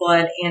Jason's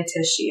blood and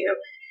tissue.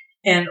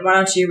 And why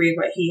don't you read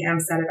what he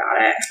said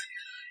about it?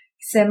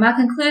 So my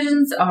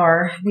conclusions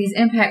are these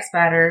impact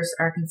spatters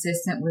are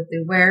consistent with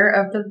the wear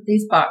of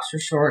these boxer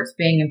shorts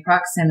being in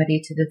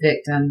proximity to the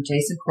victim,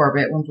 Jason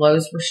Corbett, when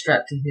blows were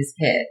struck to his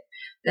head.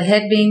 The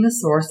head being the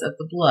source of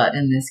the blood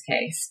in this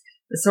case.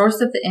 The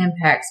source of the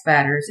impact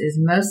spatters is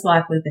most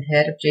likely the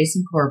head of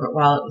Jason Corbett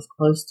while it was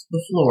close to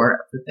the floor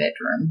of the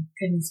bedroom.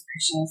 Goodness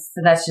gracious.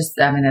 So that's just,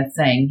 that's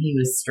saying he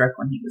was struck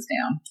when he was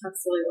down.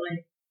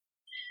 Absolutely.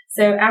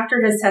 So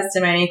after his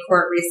testimony,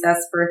 court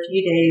recessed for a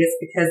few days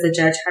because the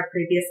judge had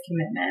previous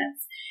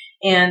commitments.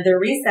 And the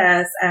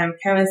recess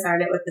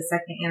coincided with the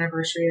second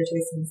anniversary of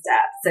Jason's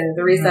death. So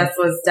the recess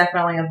was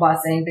definitely a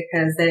blessing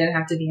because they didn't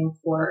have to be in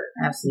court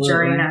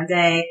during that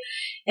day.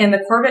 And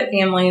the Corbett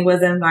family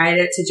was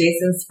invited to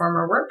Jason's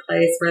former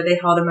workplace where they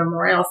held a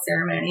memorial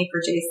ceremony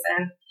for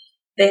Jason.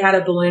 They had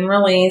a balloon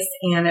release,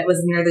 and it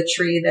was near the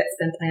tree that's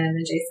been planted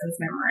in Jason's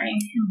memory.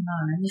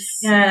 Nice.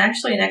 And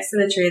actually, next to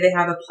the tree, they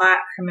have a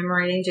plaque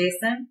commemorating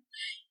Jason.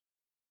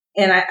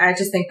 And I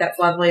just think that's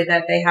lovely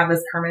that they have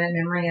this permanent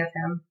memory of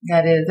him.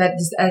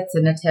 That's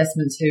an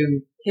attestament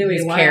to who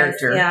his he was.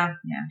 character. Yeah.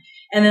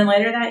 And then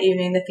later that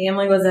evening, the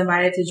family was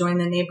invited to join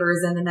the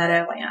neighbors in the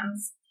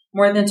Meadowlands.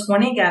 More than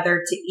 20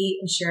 gathered to eat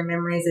and share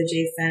memories of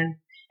Jason.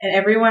 And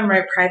everyone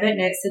wrote private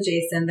notes to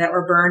Jason that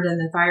were burned in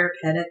the fire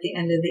pit at the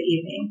end of the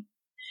evening.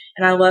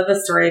 And I love the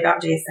story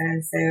about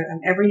Jason. So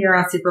every year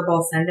on Super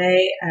Bowl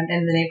Sunday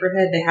in the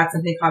neighborhood, they had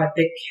something called a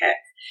big kick.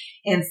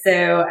 And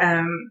so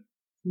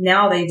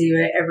now they do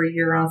it every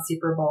year on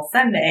Super Bowl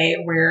Sunday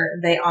where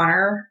they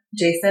honor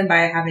Jason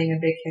by having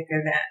a big kick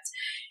event.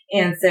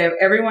 And so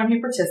everyone who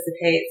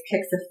participates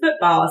kicks a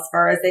football as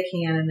far as they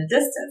can and the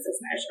distance is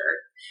measured.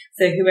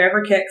 So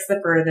whoever kicks the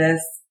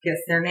furthest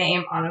gets their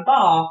name on a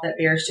ball that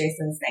bears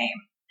Jason's name.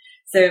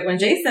 So when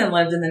Jason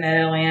lived in the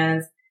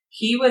Meadowlands,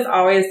 he was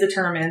always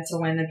determined to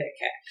win the big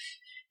kick.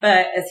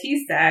 But as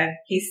he said,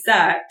 he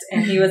sucked,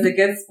 and he was a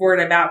good sport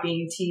about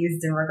being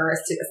teased in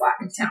regards to his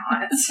lack of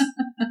talent.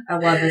 I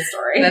love this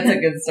story. That's a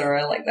good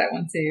story. I like that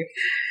one too.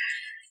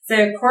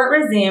 So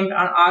court resumed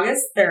on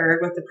August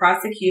 3rd with the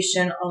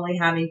prosecution only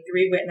having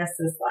 3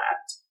 witnesses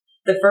left.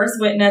 The first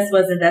witness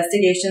was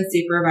investigation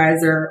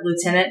supervisor,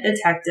 Lieutenant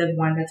Detective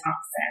Wanda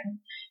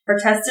Thompson. Her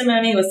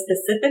testimony was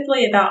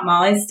specifically about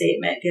Molly's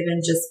statement given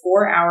just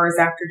 4 hours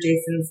after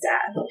Jason's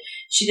death.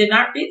 She did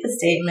not read the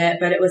statement,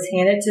 but it was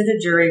handed to the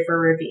jury for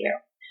review.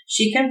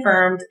 She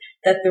confirmed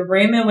that the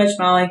room in which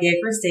Molly gave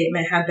her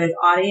statement had both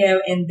audio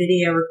and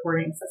video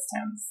recording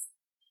systems.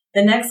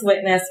 The next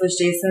witness was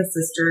Jason's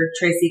sister,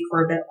 Tracy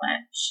Corbett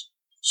Lynch.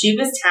 She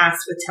was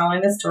tasked with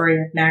telling the story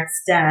of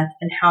Mac's death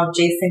and how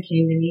Jason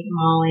came to meet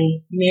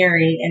Molly,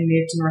 married, and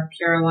moved to North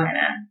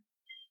Carolina.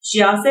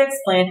 She also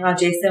explained how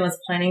Jason was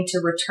planning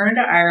to return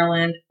to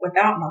Ireland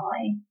without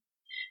Molly.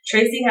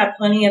 Tracy had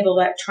plenty of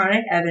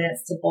electronic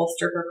evidence to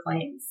bolster her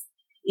claims.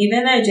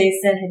 Even though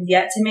Jason had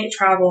yet to make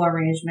travel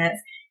arrangements,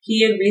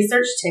 he had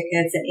researched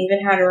tickets and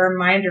even had a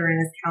reminder in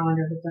his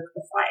calendar to book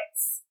the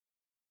flights.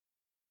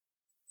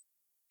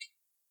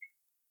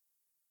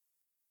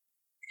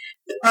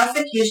 The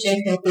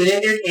prosecution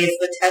concluded their case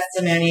with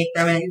testimony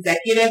from an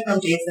executive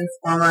from Jason's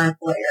former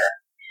employer.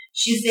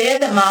 She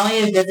stated that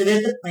Molly had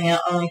visited the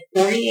plant only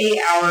 48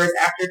 hours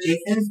after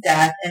Jason's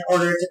death in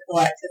order to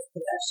collect his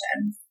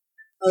possessions.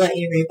 I'll let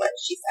you read what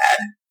she said.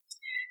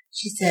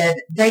 She said,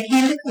 "They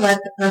came to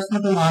collect the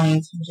personal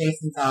belongings from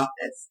Jason's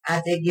office.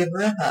 I did give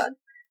her a hug.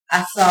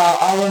 I saw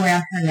all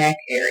around her neck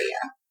area.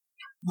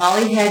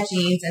 Molly had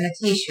jeans and a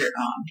t-shirt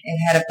on. It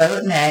had a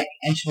boat neck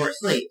and short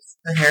sleeves.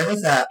 Her hair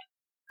was up.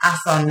 I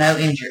saw no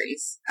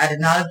injuries. I did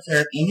not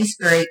observe any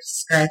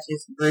scrapes,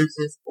 scratches,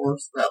 bruises, or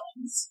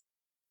swellings.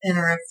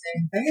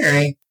 Interesting.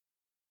 Very.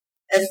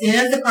 As soon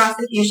as the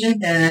prosecution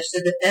finished,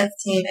 the defense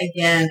team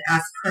again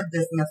asked for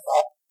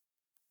dismissal.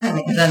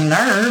 The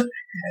nerve.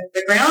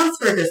 The grounds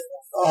for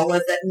dismissal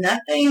was that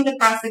nothing the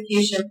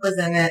prosecution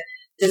presented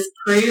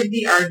disproved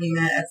the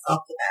argument of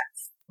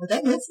self-defense. Were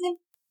they listening?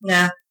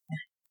 No.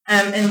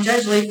 And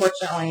Judge Lee,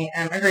 fortunately,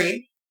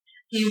 agreed.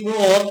 He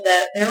ruled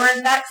that there were,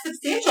 in fact,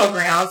 substantial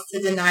grounds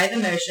to deny the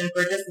motion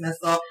for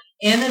dismissal,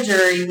 and the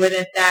jury would,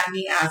 in fact,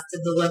 be asked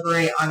to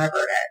deliberate on a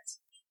verdict.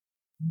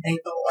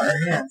 Thank the Lord.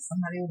 Yeah,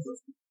 somebody was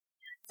listening.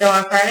 So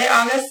on Friday,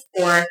 August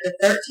 4th, the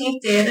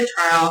 13th day of the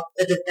trial,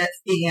 the defense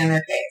began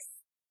their case.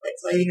 Wait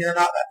till you hear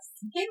about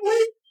this. Can't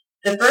wait.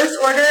 The first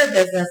order of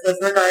business was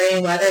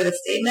regarding whether the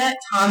statement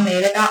Tom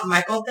made about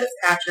Michael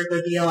Fitzpatrick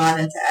would be allowed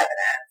into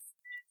evidence.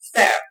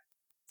 So,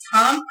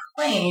 Tom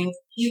claimed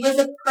he was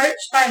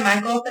approached by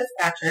Michael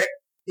Fitzpatrick,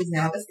 who's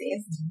now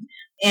deceased,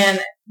 and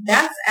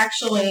that's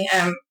actually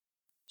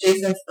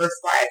Jason's first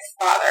wife's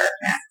father.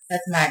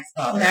 That's Mac's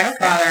father. Mac's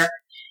father.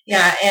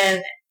 Yeah,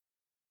 and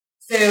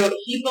so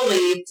he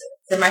believed,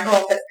 so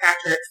Michael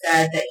Fitzpatrick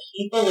said that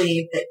he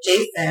believed that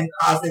Jason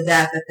caused the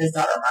death of his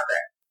daughter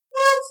Margaret.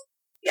 What?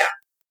 Yeah.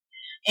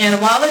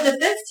 And while the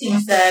defense team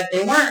said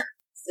they weren't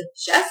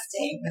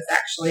suggesting this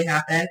actually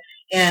happened,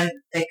 and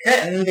they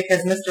couldn't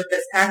because Mr.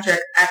 Fitzpatrick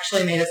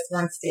actually made a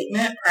sworn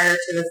statement prior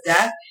to his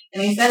death,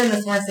 and he said in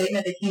the sworn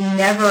statement that he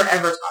never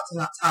ever talked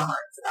to Tom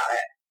Martens about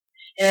it.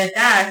 And in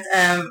fact,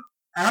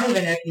 I don't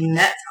even know if he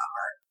met Tom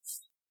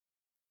Martens.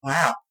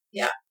 Wow.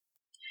 Yeah.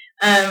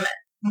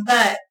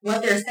 But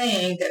what they're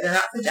saying, that they're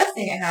not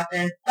suggesting it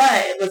happened,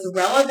 but it was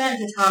relevant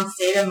to Tom's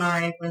state of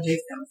mind when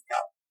Jason was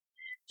killed.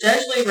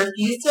 Judge Lee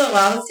refused to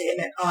allow the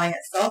statement, calling it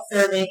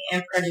self-serving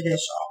and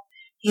prejudicial.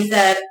 He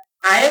said,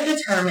 I have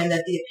determined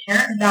that the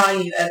apparent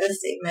value of the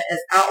statement is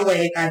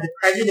outweighed by the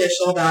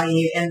prejudicial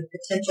value and the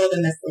potential to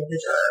mislead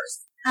the jurors.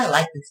 I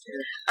like this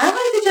judge. I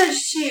like the judge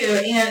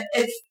too, and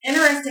it's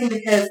interesting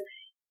because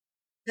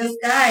this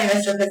guy,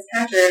 Mr.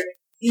 Fitzpatrick,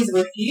 he's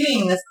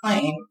refuting this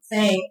claim,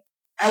 saying,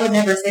 I would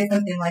never say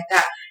something like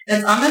that. And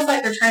it's almost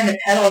like they're trying to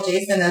peddle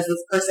Jason as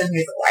this person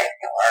who's a wife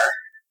killer.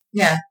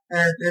 Yeah,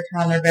 they're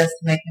trying their best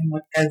to make him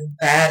look as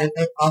bad as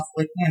they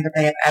possibly can, but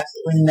they have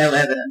absolutely no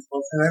evidence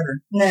whatsoever.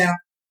 No.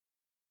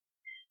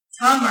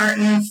 Tom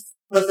Martens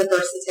was the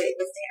first to take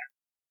the stand.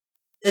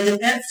 The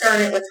defense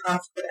started with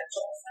Tom's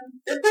credentials.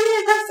 They're pretty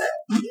impressive.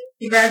 Mm-hmm.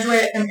 He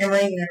graduated from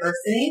Emory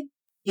University.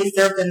 He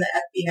served in the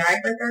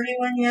FBI for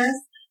 31 years.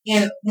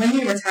 And when he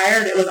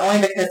retired, it was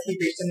only because he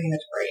reached a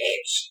mandatory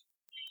age.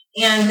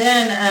 And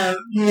then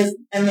he was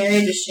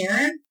married to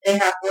Sharon. They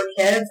have 4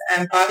 kids,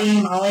 Bobby,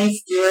 Molly,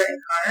 Stuart, and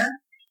Connor.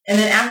 And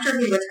then after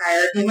he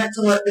retired, he went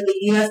to work for the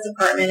U.S.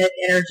 Department of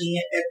Energy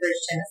in Oak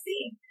Ridge,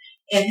 Tennessee.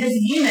 And his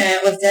unit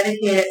was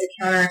dedicated to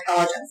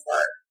counterintelligence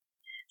work.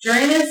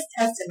 During his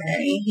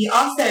testimony, he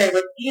also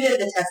repeated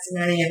the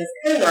testimony of his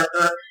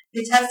co-worker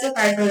who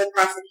testified for the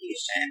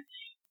prosecution.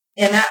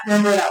 And that,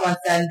 remember that one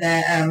said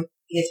that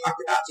he had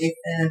talked about Jason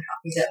and how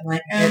he didn't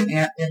like him?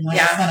 Didn't like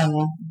his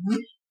son-in-law.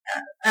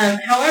 Mm-hmm.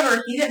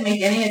 However, he didn't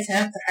make any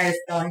attempt to hide his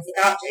feelings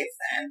about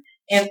Jason.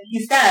 And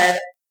he said,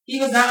 he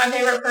was not my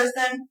favorite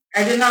person.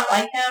 I did not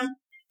like him.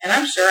 And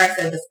I'm sure I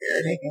said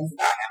disparaging things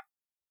about him.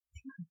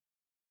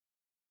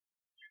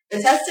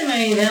 The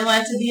testimony then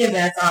led to the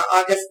events on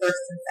August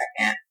 1st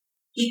and 2nd.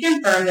 He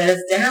confirmed that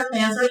his dinner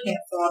plans were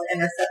canceled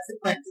and their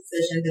subsequent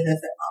decision to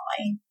visit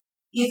Molly.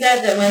 He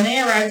said that when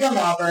they arrived in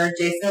Walburn,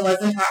 Jason was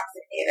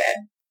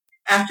intoxicated.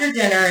 After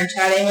dinner and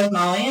chatting with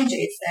Molly and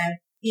Jason,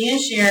 he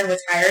and Sharon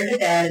retired to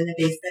bed in the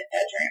basement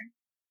bedroom.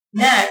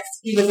 Next,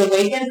 he was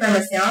awakened from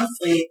a sound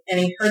sleep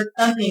and he heard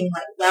thumping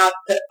like loud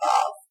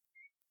footfalls.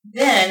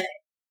 Then,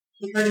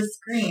 he heard a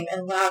scream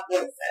in loud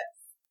voices.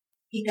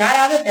 He got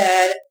out of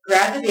bed,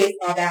 grabbed a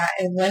baseball bat,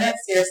 and went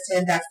upstairs to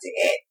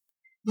investigate.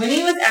 When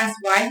he was asked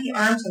why he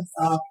armed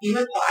himself, he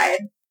replied,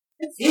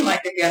 "It seemed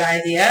like a good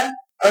idea.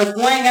 I was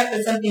going up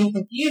to something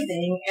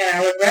confusing, and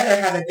I would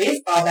rather have a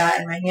baseball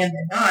bat in my hand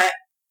than not.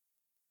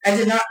 I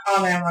did not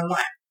call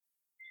 911.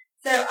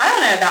 So, I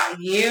don't know about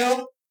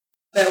you,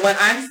 but when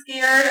I'm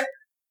scared,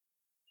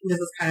 this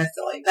is kind of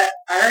silly, but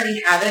I already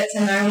have it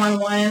to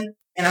 911,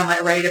 and I'm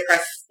like ready to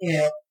press,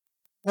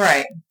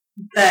 Right.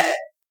 But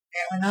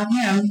apparently not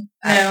him.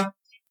 No.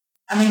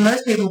 I mean,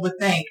 most people would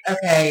think,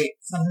 okay,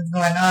 something's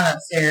going on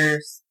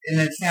upstairs, and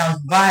it sounds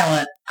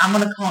violent. I'm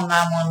going to call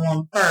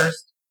 911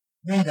 first,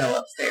 then go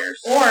upstairs.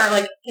 Or,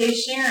 like, hey,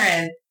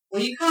 Sharon,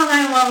 will you call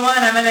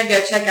 911? I'm going to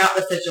go check out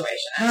the situation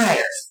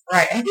upstairs.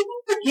 Right.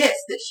 Everyone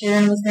forgets that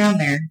Sharon was down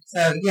there.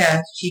 So,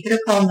 yeah, she could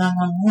have called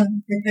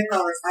 911. You could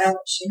call her silent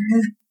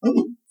Sharon.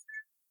 Ooh.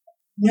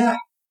 Yeah.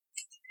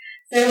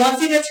 So once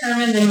he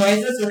determined the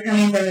noises were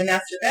coming from the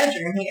master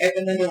bedroom, he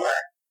opened the door.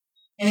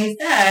 And he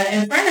said,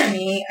 in front of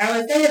me, I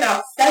would say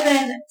about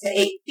 7 to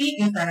 8 feet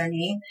in front of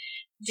me,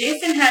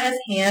 Jason had his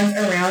hands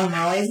around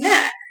Molly's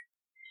neck.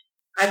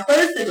 I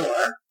closed the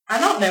door. I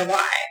don't know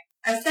why.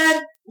 I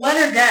said, let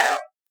her go.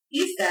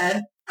 He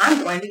said,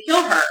 I'm going to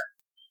kill her.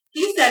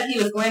 He said he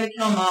was going to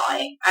kill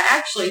Molly. I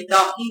actually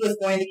thought he was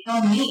going to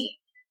kill me.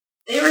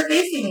 They were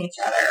facing each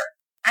other.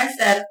 I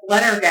said,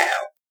 let her go.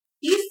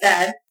 He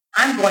said,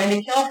 I'm going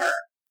to kill her.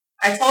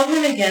 I told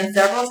him again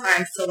several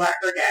times to let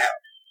her go.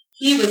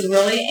 He was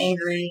really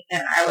angry,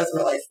 and I was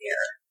really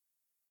scared.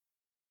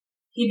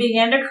 He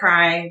began to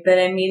cry, but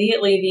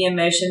immediately the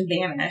emotion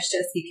vanished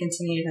as he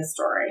continued his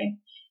story.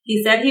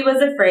 He said he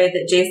was afraid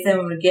that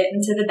Jason would get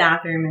into the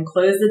bathroom and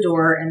close the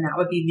door, and that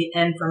would be the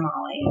end for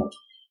Molly.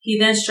 He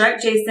then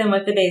struck Jason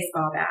with the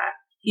baseball bat.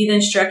 He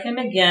then struck him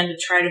again to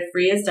try to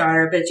free his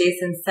daughter, but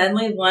Jason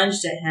suddenly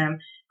lunged at him,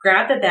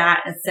 grabbed the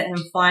bat, and sent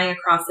him flying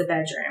across the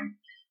bedroom.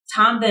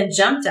 Tom then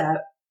jumped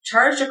up,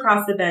 charged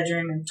across the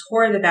bedroom, and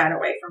tore the bat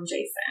away from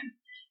Jason.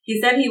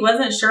 He said he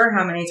wasn't sure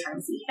how many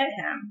times he hit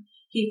him.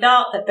 He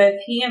felt that both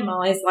he and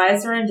Molly's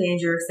lives were in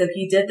danger, so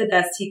he did the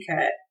best he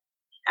could.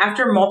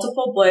 After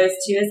multiple blows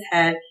to his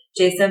head,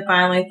 Jason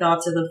finally fell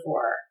to the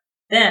floor.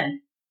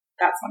 Then,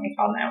 that's when he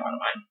called 911.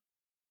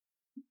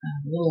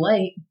 A little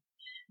late.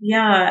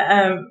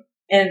 Yeah,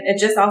 and it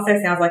just also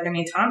sounds like,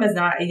 Tom is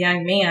not a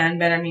young man,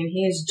 but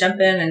he's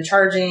jumping and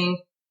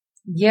charging.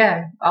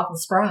 Yeah, awful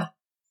spry.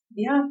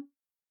 Yeah.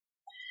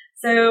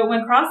 So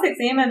when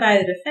cross-examined by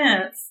the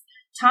defense,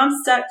 Tom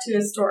stuck to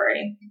his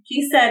story.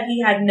 He said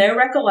he had no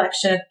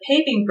recollection of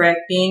paving brick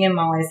being in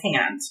Molly's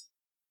hand.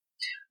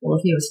 Well,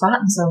 if he was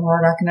fighting so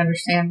hard, I can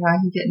understand why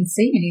he didn't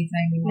see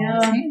anything in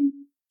Molly's hand.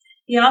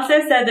 He also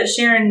said that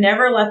Sharon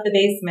never left the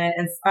basement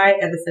in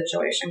spite of the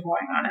situation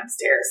going on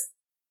upstairs.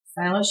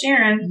 Silent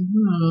Sharon.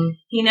 Mm-hmm.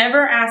 He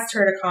never asked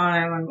her to call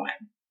 911.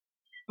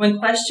 When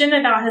questioned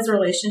about his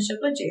relationship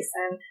with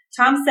Jason,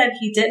 Tom said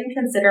he didn't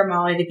consider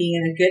Molly to be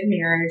in a good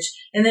marriage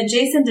and that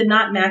Jason did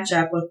not match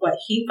up with what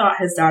he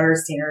thought his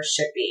daughter's standards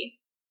should be.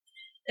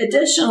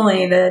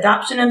 Additionally, the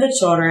adoption of the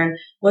children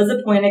was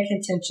a point of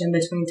contention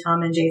between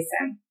Tom and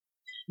Jason.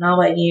 And I'll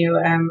let you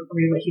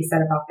read what he said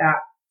about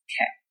that.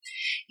 Okay.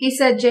 He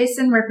said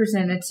Jason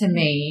represented to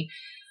me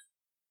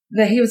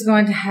that he was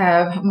going to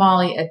have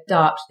Molly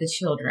adopt the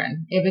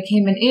children. It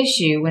became an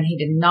issue when he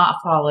did not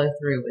follow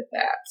through with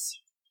that.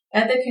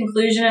 At the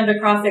conclusion of the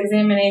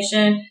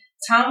cross-examination,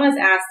 Tom was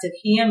asked if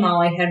he and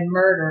Molly had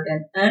murdered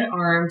an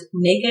unarmed,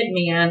 naked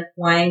man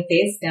lying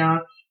face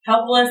down,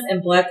 helpless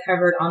and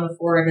blood-covered on the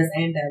floor of his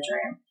own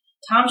bedroom.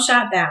 Tom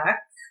shot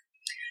back,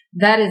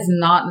 "That is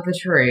not the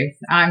truth.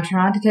 I'm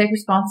trying to take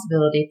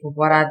responsibility for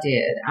what I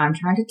did. I'm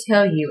trying to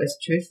tell you as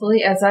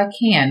truthfully as I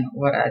can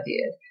what I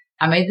did.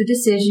 I made the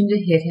decision to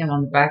hit him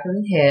on the back of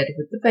the head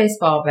with the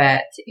baseball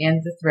bat to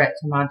end the threat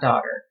to my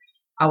daughter.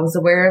 I was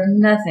aware of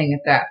nothing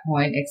at that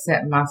point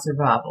except my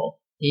survival.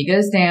 He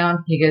goes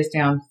down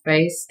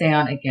face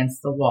down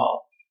against the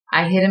wall.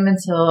 I hit him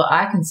until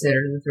I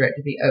considered the threat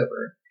to be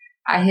over.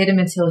 I hit him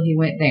until he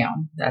went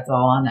down. That's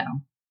all I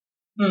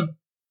know."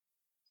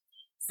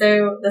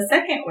 So the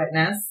second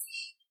witness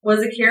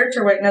was a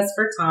character witness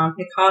for Tom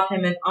who called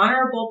him an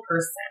honorable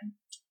person,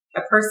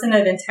 a person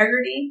of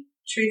integrity,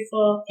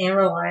 truthful, and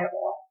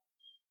reliable.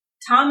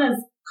 Tom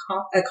is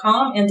a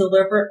calm and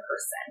deliberate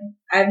person.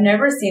 I've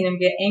never seen him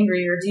get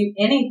angry or do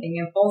anything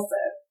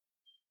impulsive.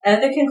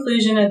 At the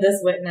conclusion of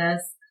this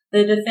witness,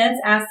 the defense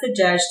asked the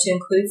judge to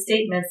include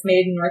statements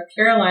made in North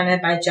Carolina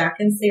by Jack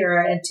and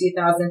Sarah in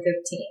 2015.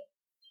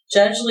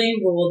 Judge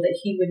Lee ruled that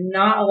he would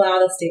not allow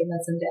the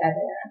statements into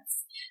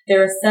evidence.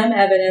 There was some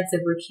evidence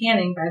of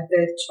recanting by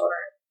both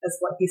children, is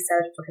what he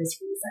said for his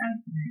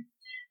reason.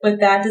 With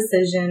that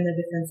decision, the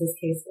defense's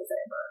case was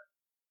over.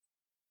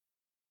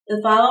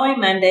 The following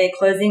Monday,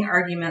 closing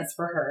arguments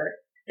were heard.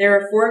 There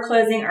were 4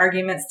 closing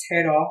arguments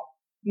total.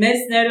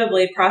 Most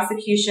notably,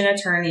 prosecution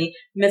attorney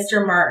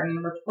Mr.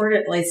 Martin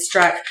reportedly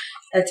struck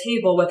a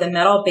table with a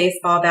metal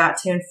baseball bat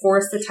to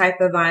enforce the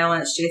type of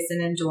violence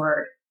Jason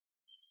endured.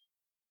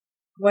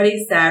 What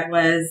he said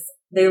was,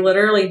 they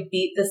literally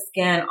beat the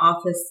skin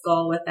off his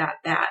skull with that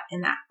bat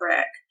and that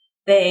brick.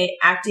 They,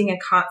 acting in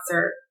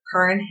concert,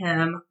 her and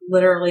him,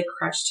 literally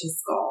crushed his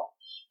skull.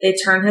 They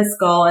turned his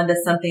skull into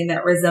something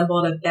that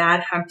resembled a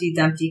bad Humpty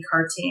Dumpty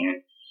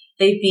cartoon.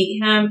 They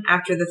beat him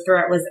after the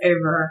threat was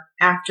over,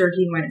 after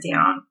he went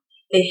down.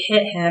 They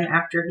hit him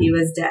after he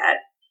was dead.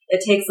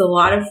 It takes a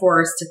lot of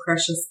force to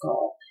crush a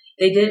skull.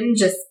 They didn't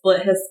just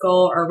split his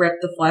skull or rip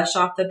the flesh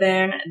off the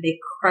bone. They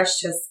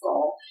crushed his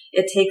skull.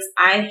 It takes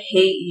I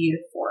hate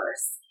you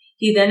force.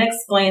 He then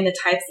explained the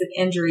types of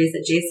injuries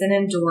that Jason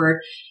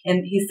endured,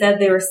 and he said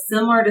they were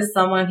similar to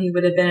someone who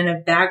would have been in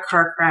a bad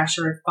car crash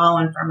or had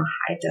fallen from a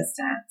high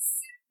distance.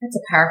 That's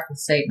a powerful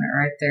statement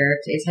right there.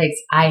 It takes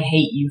I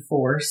hate you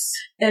force.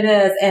 It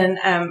is, and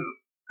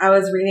I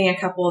was reading a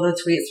couple of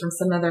the tweets from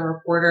some of the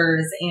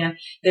reporters, and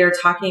they were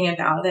talking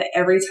about that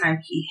every time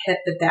he hit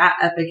the bat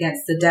up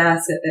against the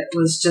desk, it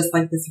was just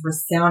like this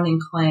resounding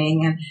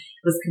clang, and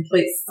it was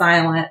complete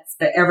silence,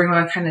 but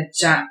everyone kind of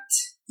jumped.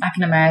 I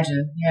can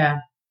imagine, yeah.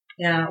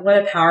 Yeah, what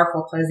a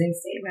powerful closing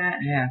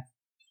statement. Yeah.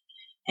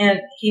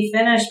 And he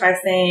finished by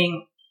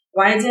saying,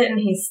 why didn't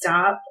he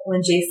stop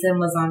when Jason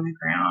was on the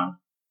ground?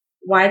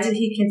 Why did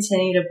he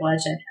continue to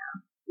bludgeon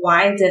him?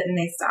 Why didn't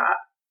they stop?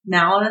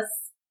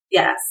 Malice?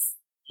 Yes.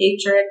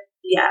 Hatred?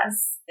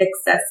 Yes.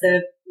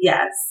 Excessive?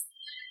 Yes.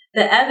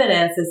 The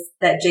evidence is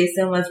that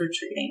Jason was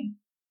retreating.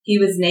 He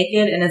was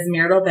naked in his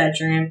marital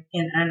bedroom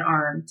and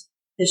unarmed.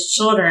 His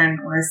children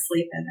were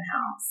asleep in the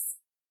house.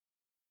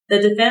 The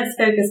defense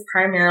focused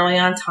primarily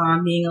on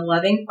Tom being a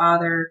loving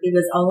father who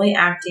was only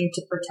acting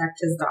to protect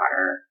his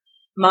daughter.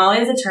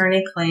 Molly's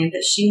attorney claimed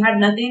that she had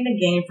nothing to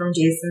gain from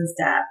Jason's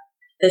death,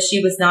 that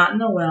she was not in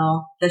the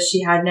will, that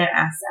she had no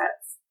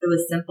assets. It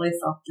was simply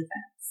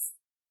self-defense.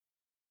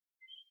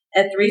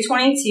 At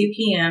 3:22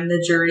 p.m.,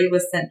 the jury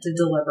was sent to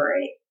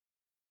deliberate.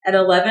 At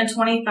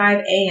 11:25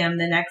 a.m.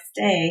 the next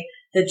day,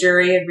 the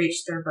jury had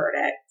reached their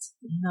verdict.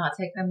 Did not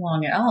take them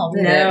long at all,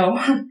 did it?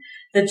 No.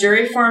 The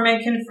jury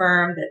foreman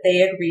confirmed that they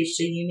had reached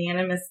a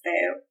unanimous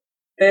vote.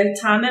 Both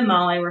Tom and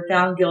Molly were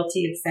found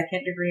guilty of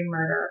second-degree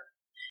murder.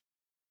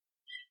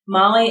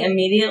 Molly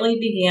immediately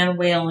began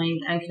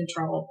wailing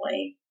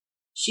uncontrollably.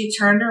 She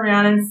turned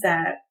around and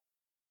said,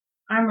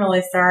 "I'm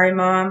really sorry,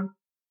 Mom.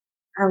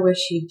 I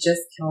wish he'd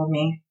just killed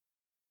me."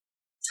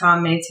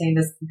 Tom maintained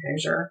his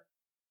composure.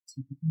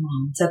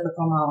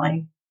 Typical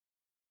Molly.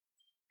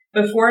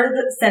 Before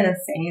the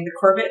sentencing, the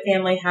Corbett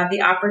family had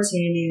the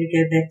opportunity to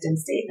give victim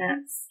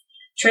statements.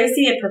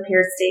 Tracy had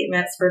prepared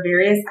statements for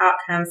various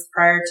outcomes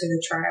prior to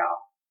the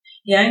trial.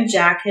 Young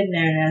Jack had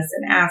noticed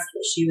and asked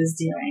what she was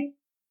doing.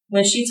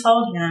 When she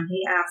told him,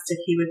 he asked if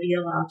he would be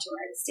allowed to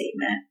write a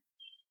statement.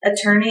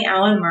 Attorney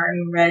Alan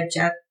Martin read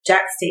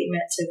Jack's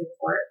statement to the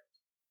court.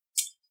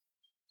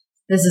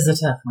 This is a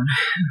tough one.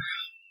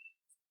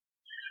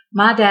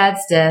 My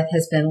dad's death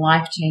has been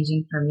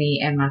life-changing for me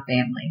and my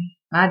family.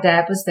 My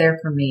dad was there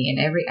for me in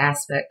every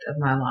aspect of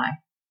my life.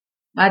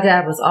 My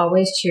dad was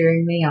always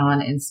cheering me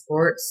on in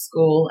sports,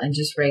 school, and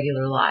just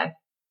regular life.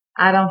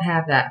 I don't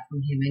have that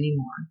from him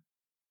anymore.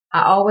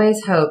 I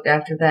always hoped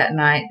after that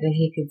night that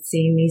he could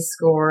see me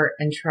score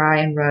and try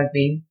in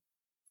rugby,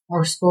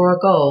 or score a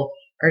goal,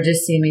 or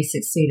just see me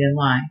succeed in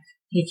life.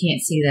 He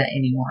can't see that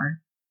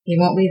anymore. He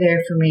won't be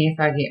there for me if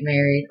I get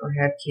married or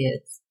have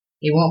kids.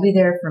 He won't be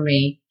there for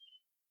me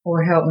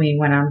or help me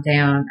when I'm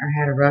down or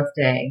had a rough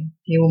day.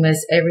 He will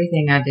miss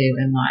everything I do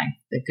in life,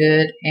 the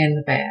good and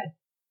the bad,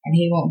 and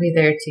he won't be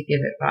there to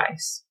give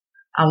advice.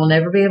 I will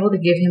never be able to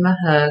give him a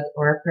hug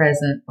or a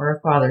present or a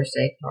Father's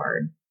Day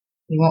card.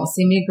 He won't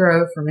see me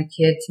grow from a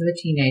kid to a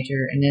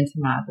teenager and into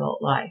my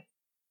adult life.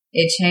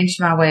 It changed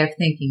my way of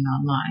thinking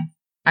on life.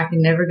 I can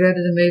never go to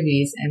the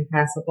movies and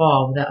pass a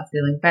ball without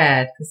feeling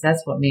bad because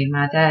that's what me and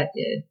my dad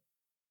did.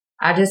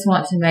 I just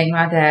want to make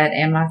my dad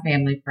and my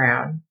family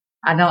proud.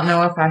 I don't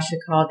know if I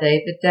should call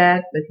David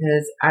Dad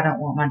because I don't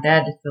want my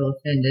dad to feel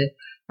offended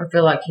or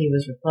feel like he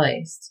was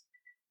replaced.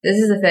 This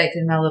has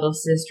affected my little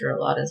sister a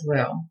lot as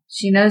well.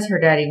 She knows her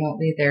daddy won't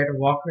be there to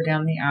walk her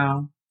down the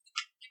aisle.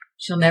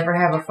 She'll never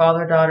have a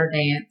father-daughter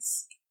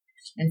dance.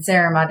 And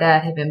Sarah and my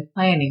dad have been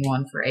planning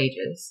one for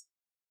ages.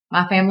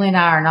 My family and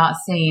I are not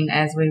seen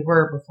as we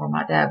were before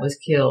my dad was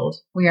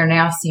killed. We are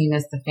now seen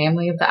as the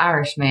family of the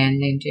Irishman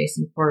named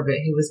Jason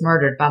Corbett, who was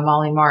murdered by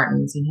Marley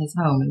Martens in his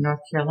home in North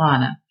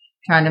Carolina,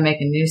 trying to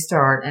make a new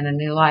start and a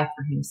new life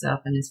for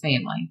himself and his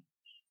family.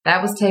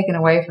 That was taken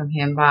away from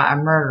him by a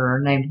murderer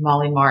named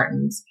Marley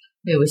Martens,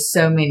 who was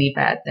so many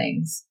bad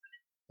things.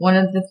 One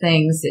of the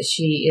things that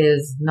she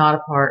is not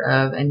a part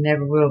of and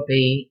never will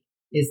be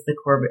is the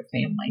Corbett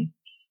family.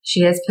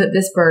 She has put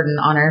this burden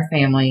on our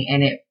family,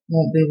 and it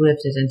won't be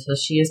lifted until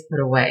she is put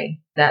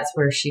away. That's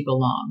where she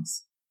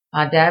belongs.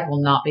 My dad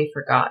will not be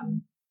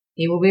forgotten.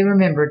 He will be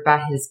remembered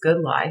by his good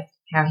life,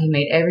 how he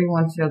made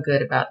everyone feel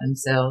good about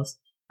themselves,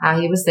 how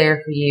he was there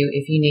for you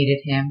if you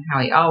needed him, how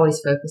he always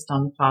focused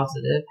on the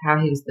positive, how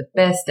he was the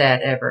best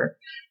dad ever,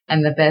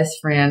 and the best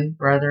friend,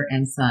 brother,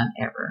 and son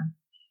ever.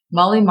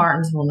 Molly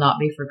Martens will not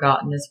be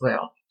forgotten as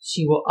well.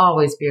 She will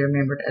always be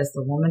remembered as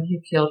the woman who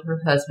killed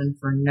her husband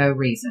for no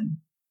reason.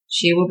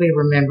 She will be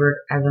remembered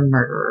as a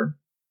murderer.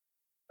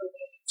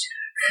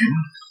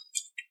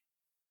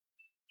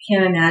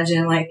 Can't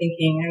imagine,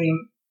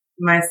 thinking,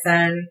 my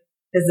son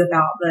is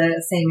about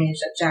the same age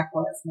that Jack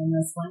was when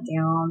this went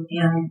down,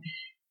 and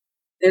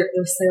they're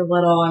so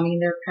little.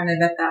 They're kind of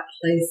at that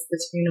place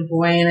between a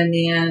boy and a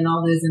man and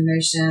all those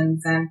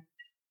emotions, and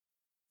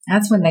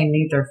that's when they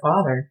need their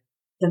father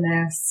the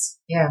most.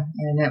 Yeah,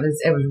 and it was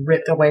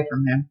ripped away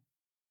from him.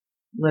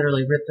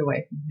 Literally ripped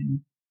away from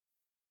him.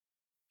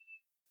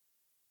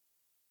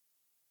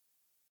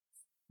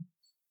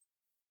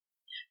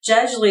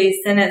 Judge Lee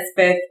sentenced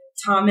both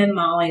Tom and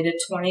Molly to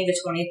 20 to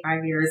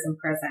 25 years in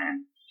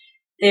prison.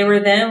 They were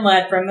then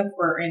led from the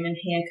courtroom in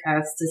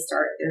handcuffs to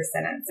start their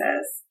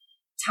sentences.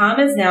 Tom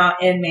is now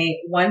inmate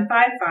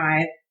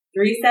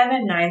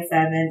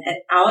 155-3797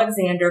 at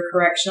Alexander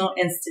Correctional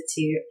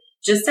Institute,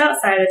 just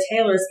outside of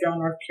Taylorsville,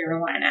 North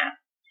Carolina.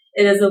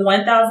 It is a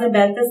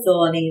 1,000-bed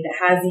facility that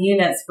has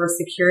units for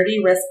security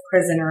risk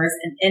prisoners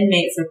and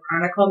inmates with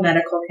chronic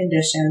medical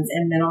conditions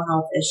and mental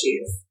health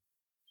issues.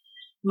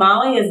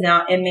 Molly is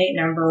now inmate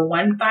number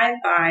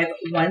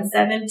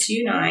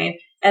 155-1729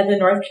 at the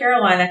North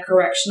Carolina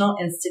Correctional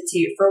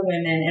Institute for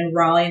Women in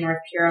Raleigh,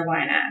 North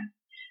Carolina.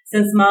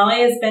 Since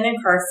Molly has been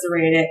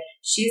incarcerated,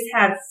 she's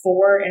had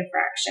 4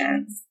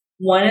 infractions.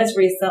 One as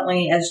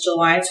recently as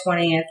July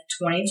 20th,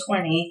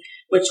 2020,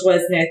 which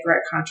was no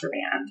threat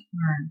contraband.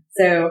 Right.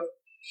 So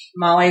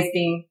Molly's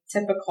being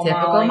typical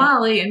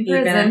Molly in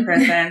even prison. in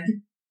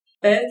prison.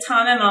 Both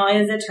Tom and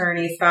Molly's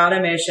attorneys filed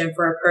a motion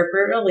for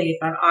appropriate relief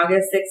on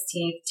August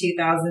 16th,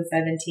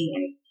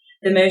 2017.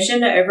 The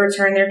motion to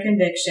overturn their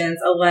convictions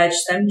alleged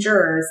some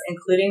jurors,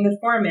 including the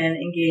foreman,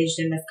 engaged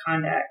in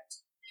misconduct.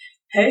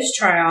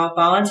 Post-trial,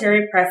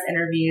 voluntary press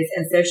interviews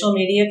and social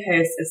media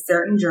posts of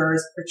certain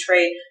jurors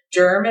portray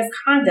juror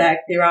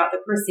misconduct throughout the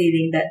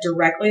proceeding that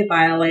directly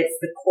violates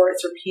the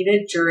court's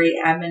repeated jury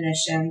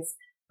admonitions,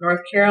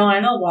 North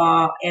Carolina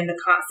law, and the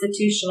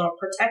constitutional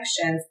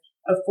protections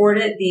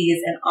afforded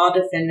these and all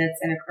defendants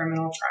in a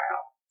criminal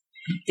trial.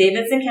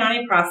 Davidson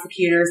County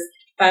prosecutors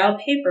filed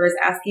papers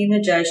asking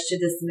the judge to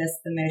dismiss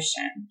the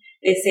motion.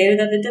 They stated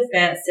that the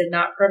defense did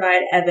not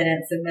provide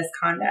evidence of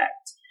misconduct.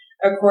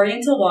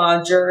 According to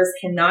law, jurors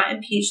cannot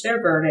impeach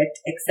their verdict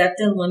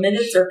except in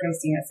limited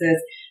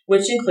circumstances,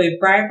 which include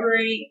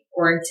bribery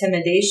or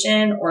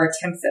intimidation or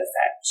attempts at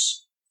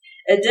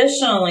such.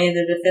 Additionally,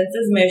 the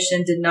defense's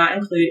motion did not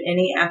include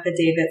any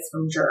affidavits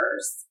from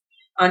jurors.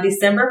 On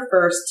December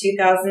 1st,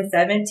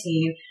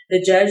 2017,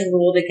 the judge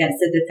ruled against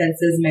the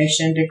defense's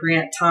motion to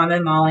grant Tom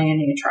and Molly a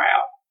new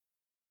trial.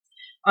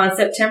 On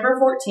September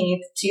 14th,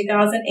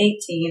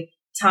 2018,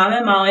 Tom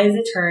and Molly's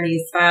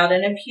attorneys filed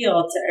an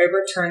appeal to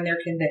overturn their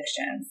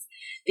convictions.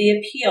 The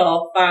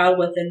appeal, filed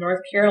with the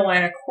North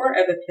Carolina Court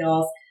of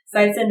Appeals,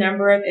 cites a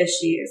number of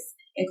issues,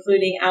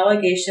 including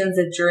allegations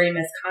of jury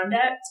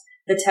misconduct,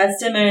 the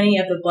testimony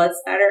of the blood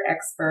spatter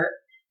expert,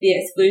 the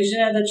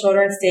exclusion of the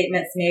children's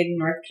statements made in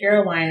North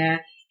Carolina,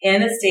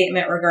 and the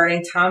statement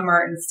regarding Tom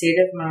Martens' state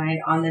of mind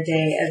on the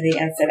day of the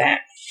incident.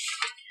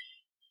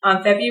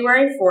 On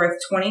February 4th,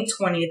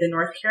 2020, the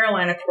North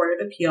Carolina Court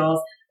of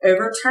Appeals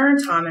overturned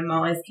Tom and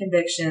Molly's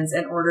convictions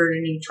and ordered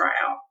a new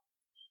trial.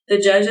 The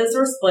judges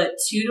were split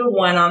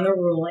 2-1 on the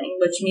ruling,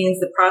 which means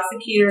the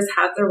prosecutors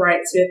have the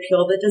right to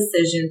appeal the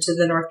decision to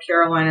the North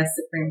Carolina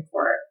Supreme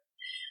Court.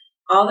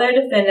 Although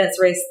defendants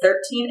raised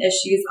 13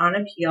 issues on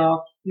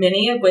appeal,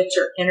 many of which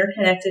are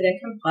interconnected and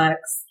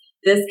complex,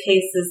 this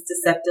case is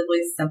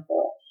deceptively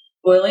simple,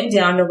 boiling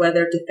down to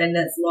whether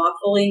defendants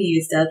lawfully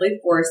used deadly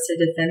force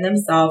to defend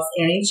themselves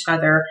and each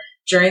other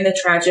during the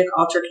tragic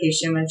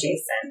altercation with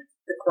Jason,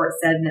 the court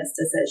said in its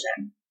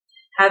decision.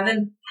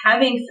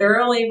 Having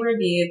thoroughly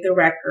reviewed the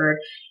record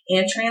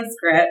and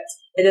transcript,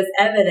 it is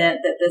evident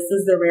that this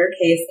is the rare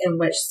case in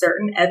which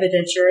certain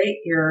evidentiary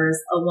errors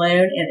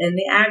alone and in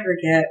the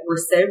aggregate were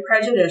so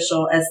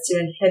prejudicial as to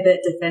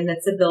inhibit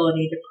defendants'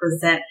 ability to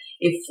present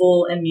a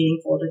full and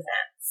meaningful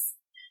defense.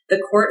 The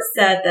court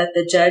said that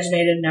the judge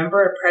made a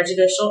number of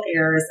prejudicial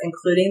errors,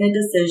 including the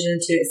decision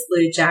to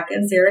exclude Jack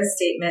and Sarah's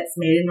statements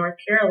made in North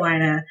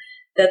Carolina,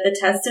 that the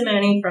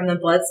testimony from the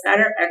blood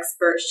spatter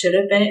expert should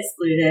have been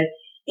excluded,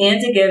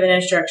 and to give an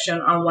instruction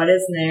on what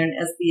is known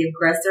as the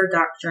aggressor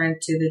doctrine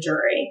to the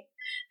jury.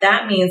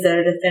 That means that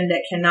a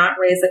defendant cannot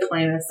raise a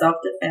claim of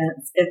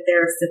self-defense if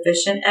there is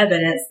sufficient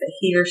evidence that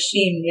he or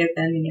she may have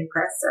been the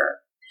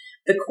aggressor.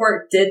 The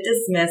court did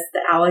dismiss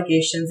the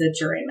allegations of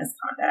jury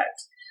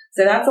misconduct.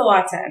 So that's a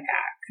lot to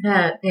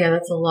unpack.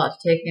 That's a lot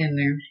to take in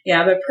there.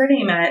 Yeah, but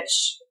pretty much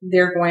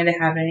they're going to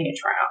have a new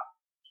trial.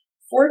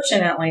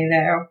 Fortunately,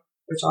 though,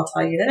 which I'll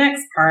tell you the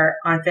next part,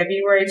 on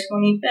February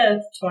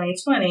 25th,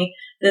 2020,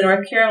 the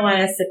North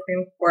Carolina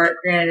Supreme Court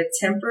granted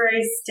a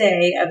temporary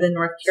stay of the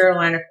North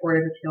Carolina Court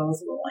of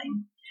Appeals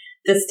ruling.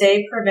 The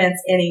stay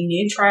prevents any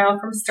new trial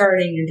from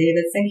starting in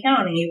Davidson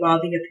County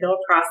while the appeal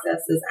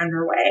process is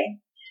underway.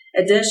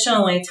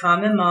 Additionally,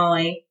 Tom and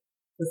Molly,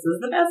 this is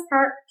the best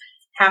part,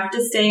 have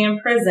to stay in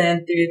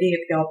prison through the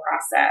appeal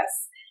process.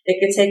 It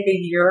could take a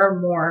year or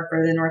more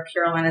for the North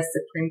Carolina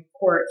Supreme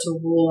Court to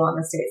rule on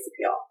the state's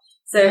appeal.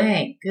 So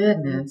thank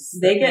goodness.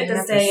 They get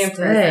to stay in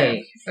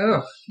prison.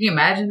 Oh, can you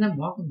imagine them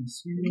walking the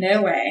street?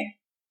 No way.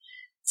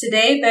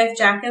 Today, both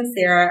Jack and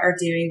Sarah are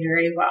doing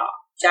very well.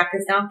 Jack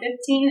is now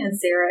 15 and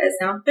Sarah is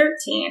now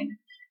 13.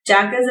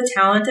 Jack is a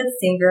talented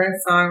singer and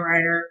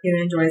songwriter who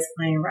enjoys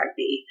playing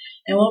rugby.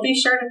 And we'll be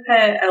sure to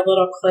put a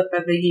little clip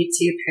of a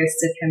YouTube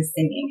post of him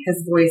singing.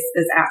 His voice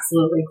is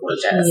absolutely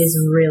gorgeous. He is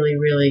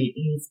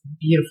he's a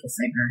beautiful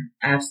singer.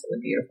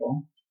 Absolutely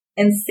beautiful.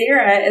 And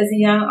Sarah is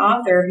a young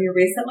author who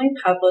recently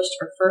published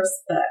her first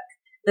book.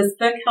 This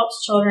book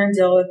helps children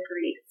deal with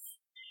grief.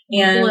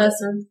 And bless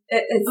her.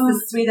 It's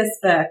the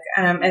sweetest book.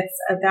 It's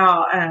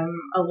about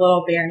a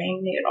little bear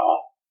named Noodle.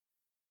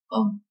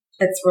 Oh.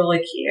 It's really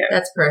cute.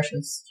 That's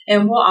precious.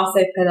 And we'll also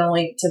put a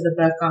link to the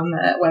book on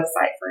the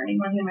website for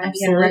anyone who might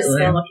be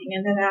interested in looking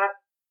into that.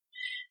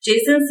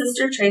 Jason's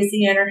sister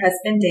Tracy and her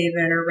husband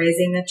David are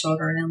raising the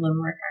children in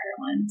Limerick,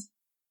 Ireland.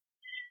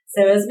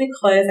 So as we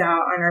close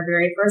out on our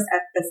very first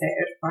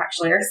episode, well,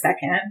 actually our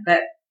second,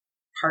 but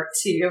part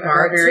 2 of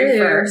our very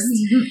first,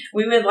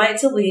 we would like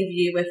to leave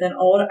you with an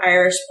old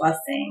Irish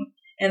blessing,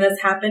 and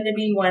this happened to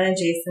be one of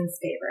Jason's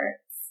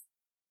favorites.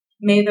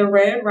 May the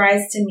road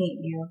rise to meet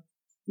you.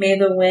 May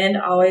the wind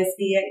always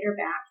be at your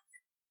back.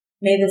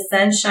 May the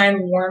sun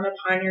shine warm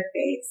upon your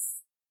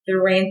face, the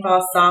rain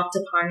fall soft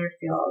upon your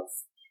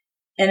fields.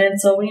 And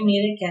until we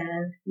meet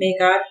again, may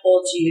God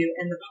hold you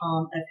in the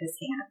palm of his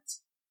hand.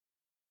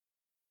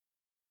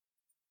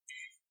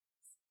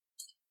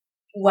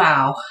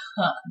 Wow,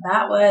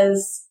 that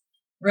was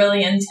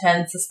really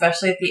intense,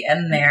 especially at the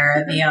end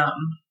there. The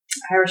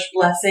Irish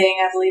blessing,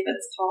 I believe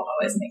it's called,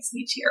 always makes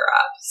me tear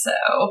up.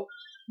 So,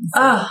 it's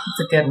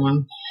a good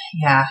one.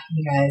 Yeah,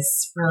 you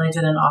guys really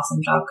did an awesome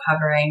job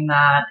covering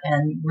that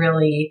and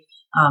really,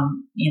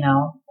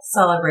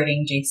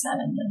 celebrating Jason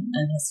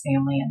and his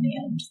family in the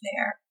end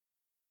there.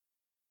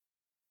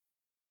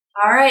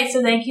 All right,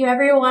 so thank you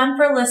everyone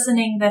for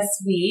listening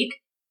this week.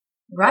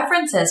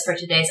 References for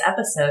today's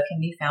episode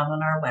can be found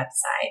on our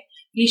website.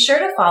 Be sure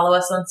to follow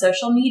us on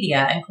social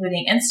media,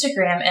 including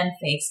Instagram and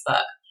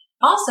Facebook.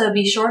 Also,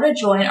 be sure to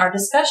join our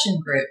discussion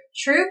group,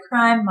 True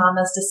Crime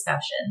Mamas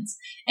Discussions.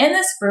 In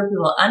this group, we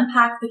will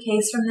unpack the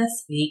case from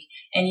this week,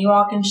 and you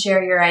all can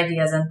share your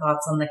ideas and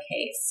thoughts on the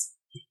case.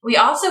 We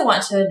also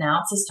want to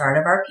announce the start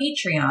of our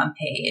Patreon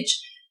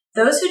page.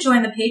 Those who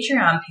join the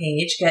Patreon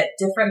page get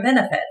different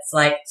benefits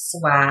like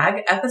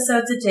swag,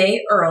 episodes a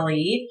day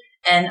early,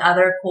 and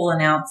other cool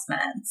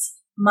announcements.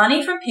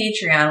 Money from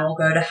Patreon will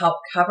go to help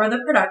cover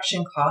the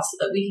production costs so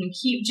that we can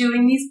keep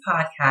doing these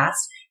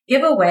podcasts,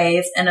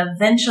 giveaways, and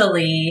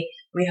eventually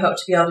we hope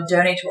to be able to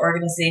donate to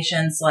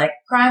organizations like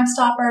Crime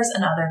Stoppers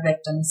and other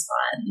victims'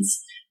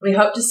 funds. We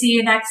hope to see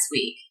you next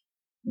week.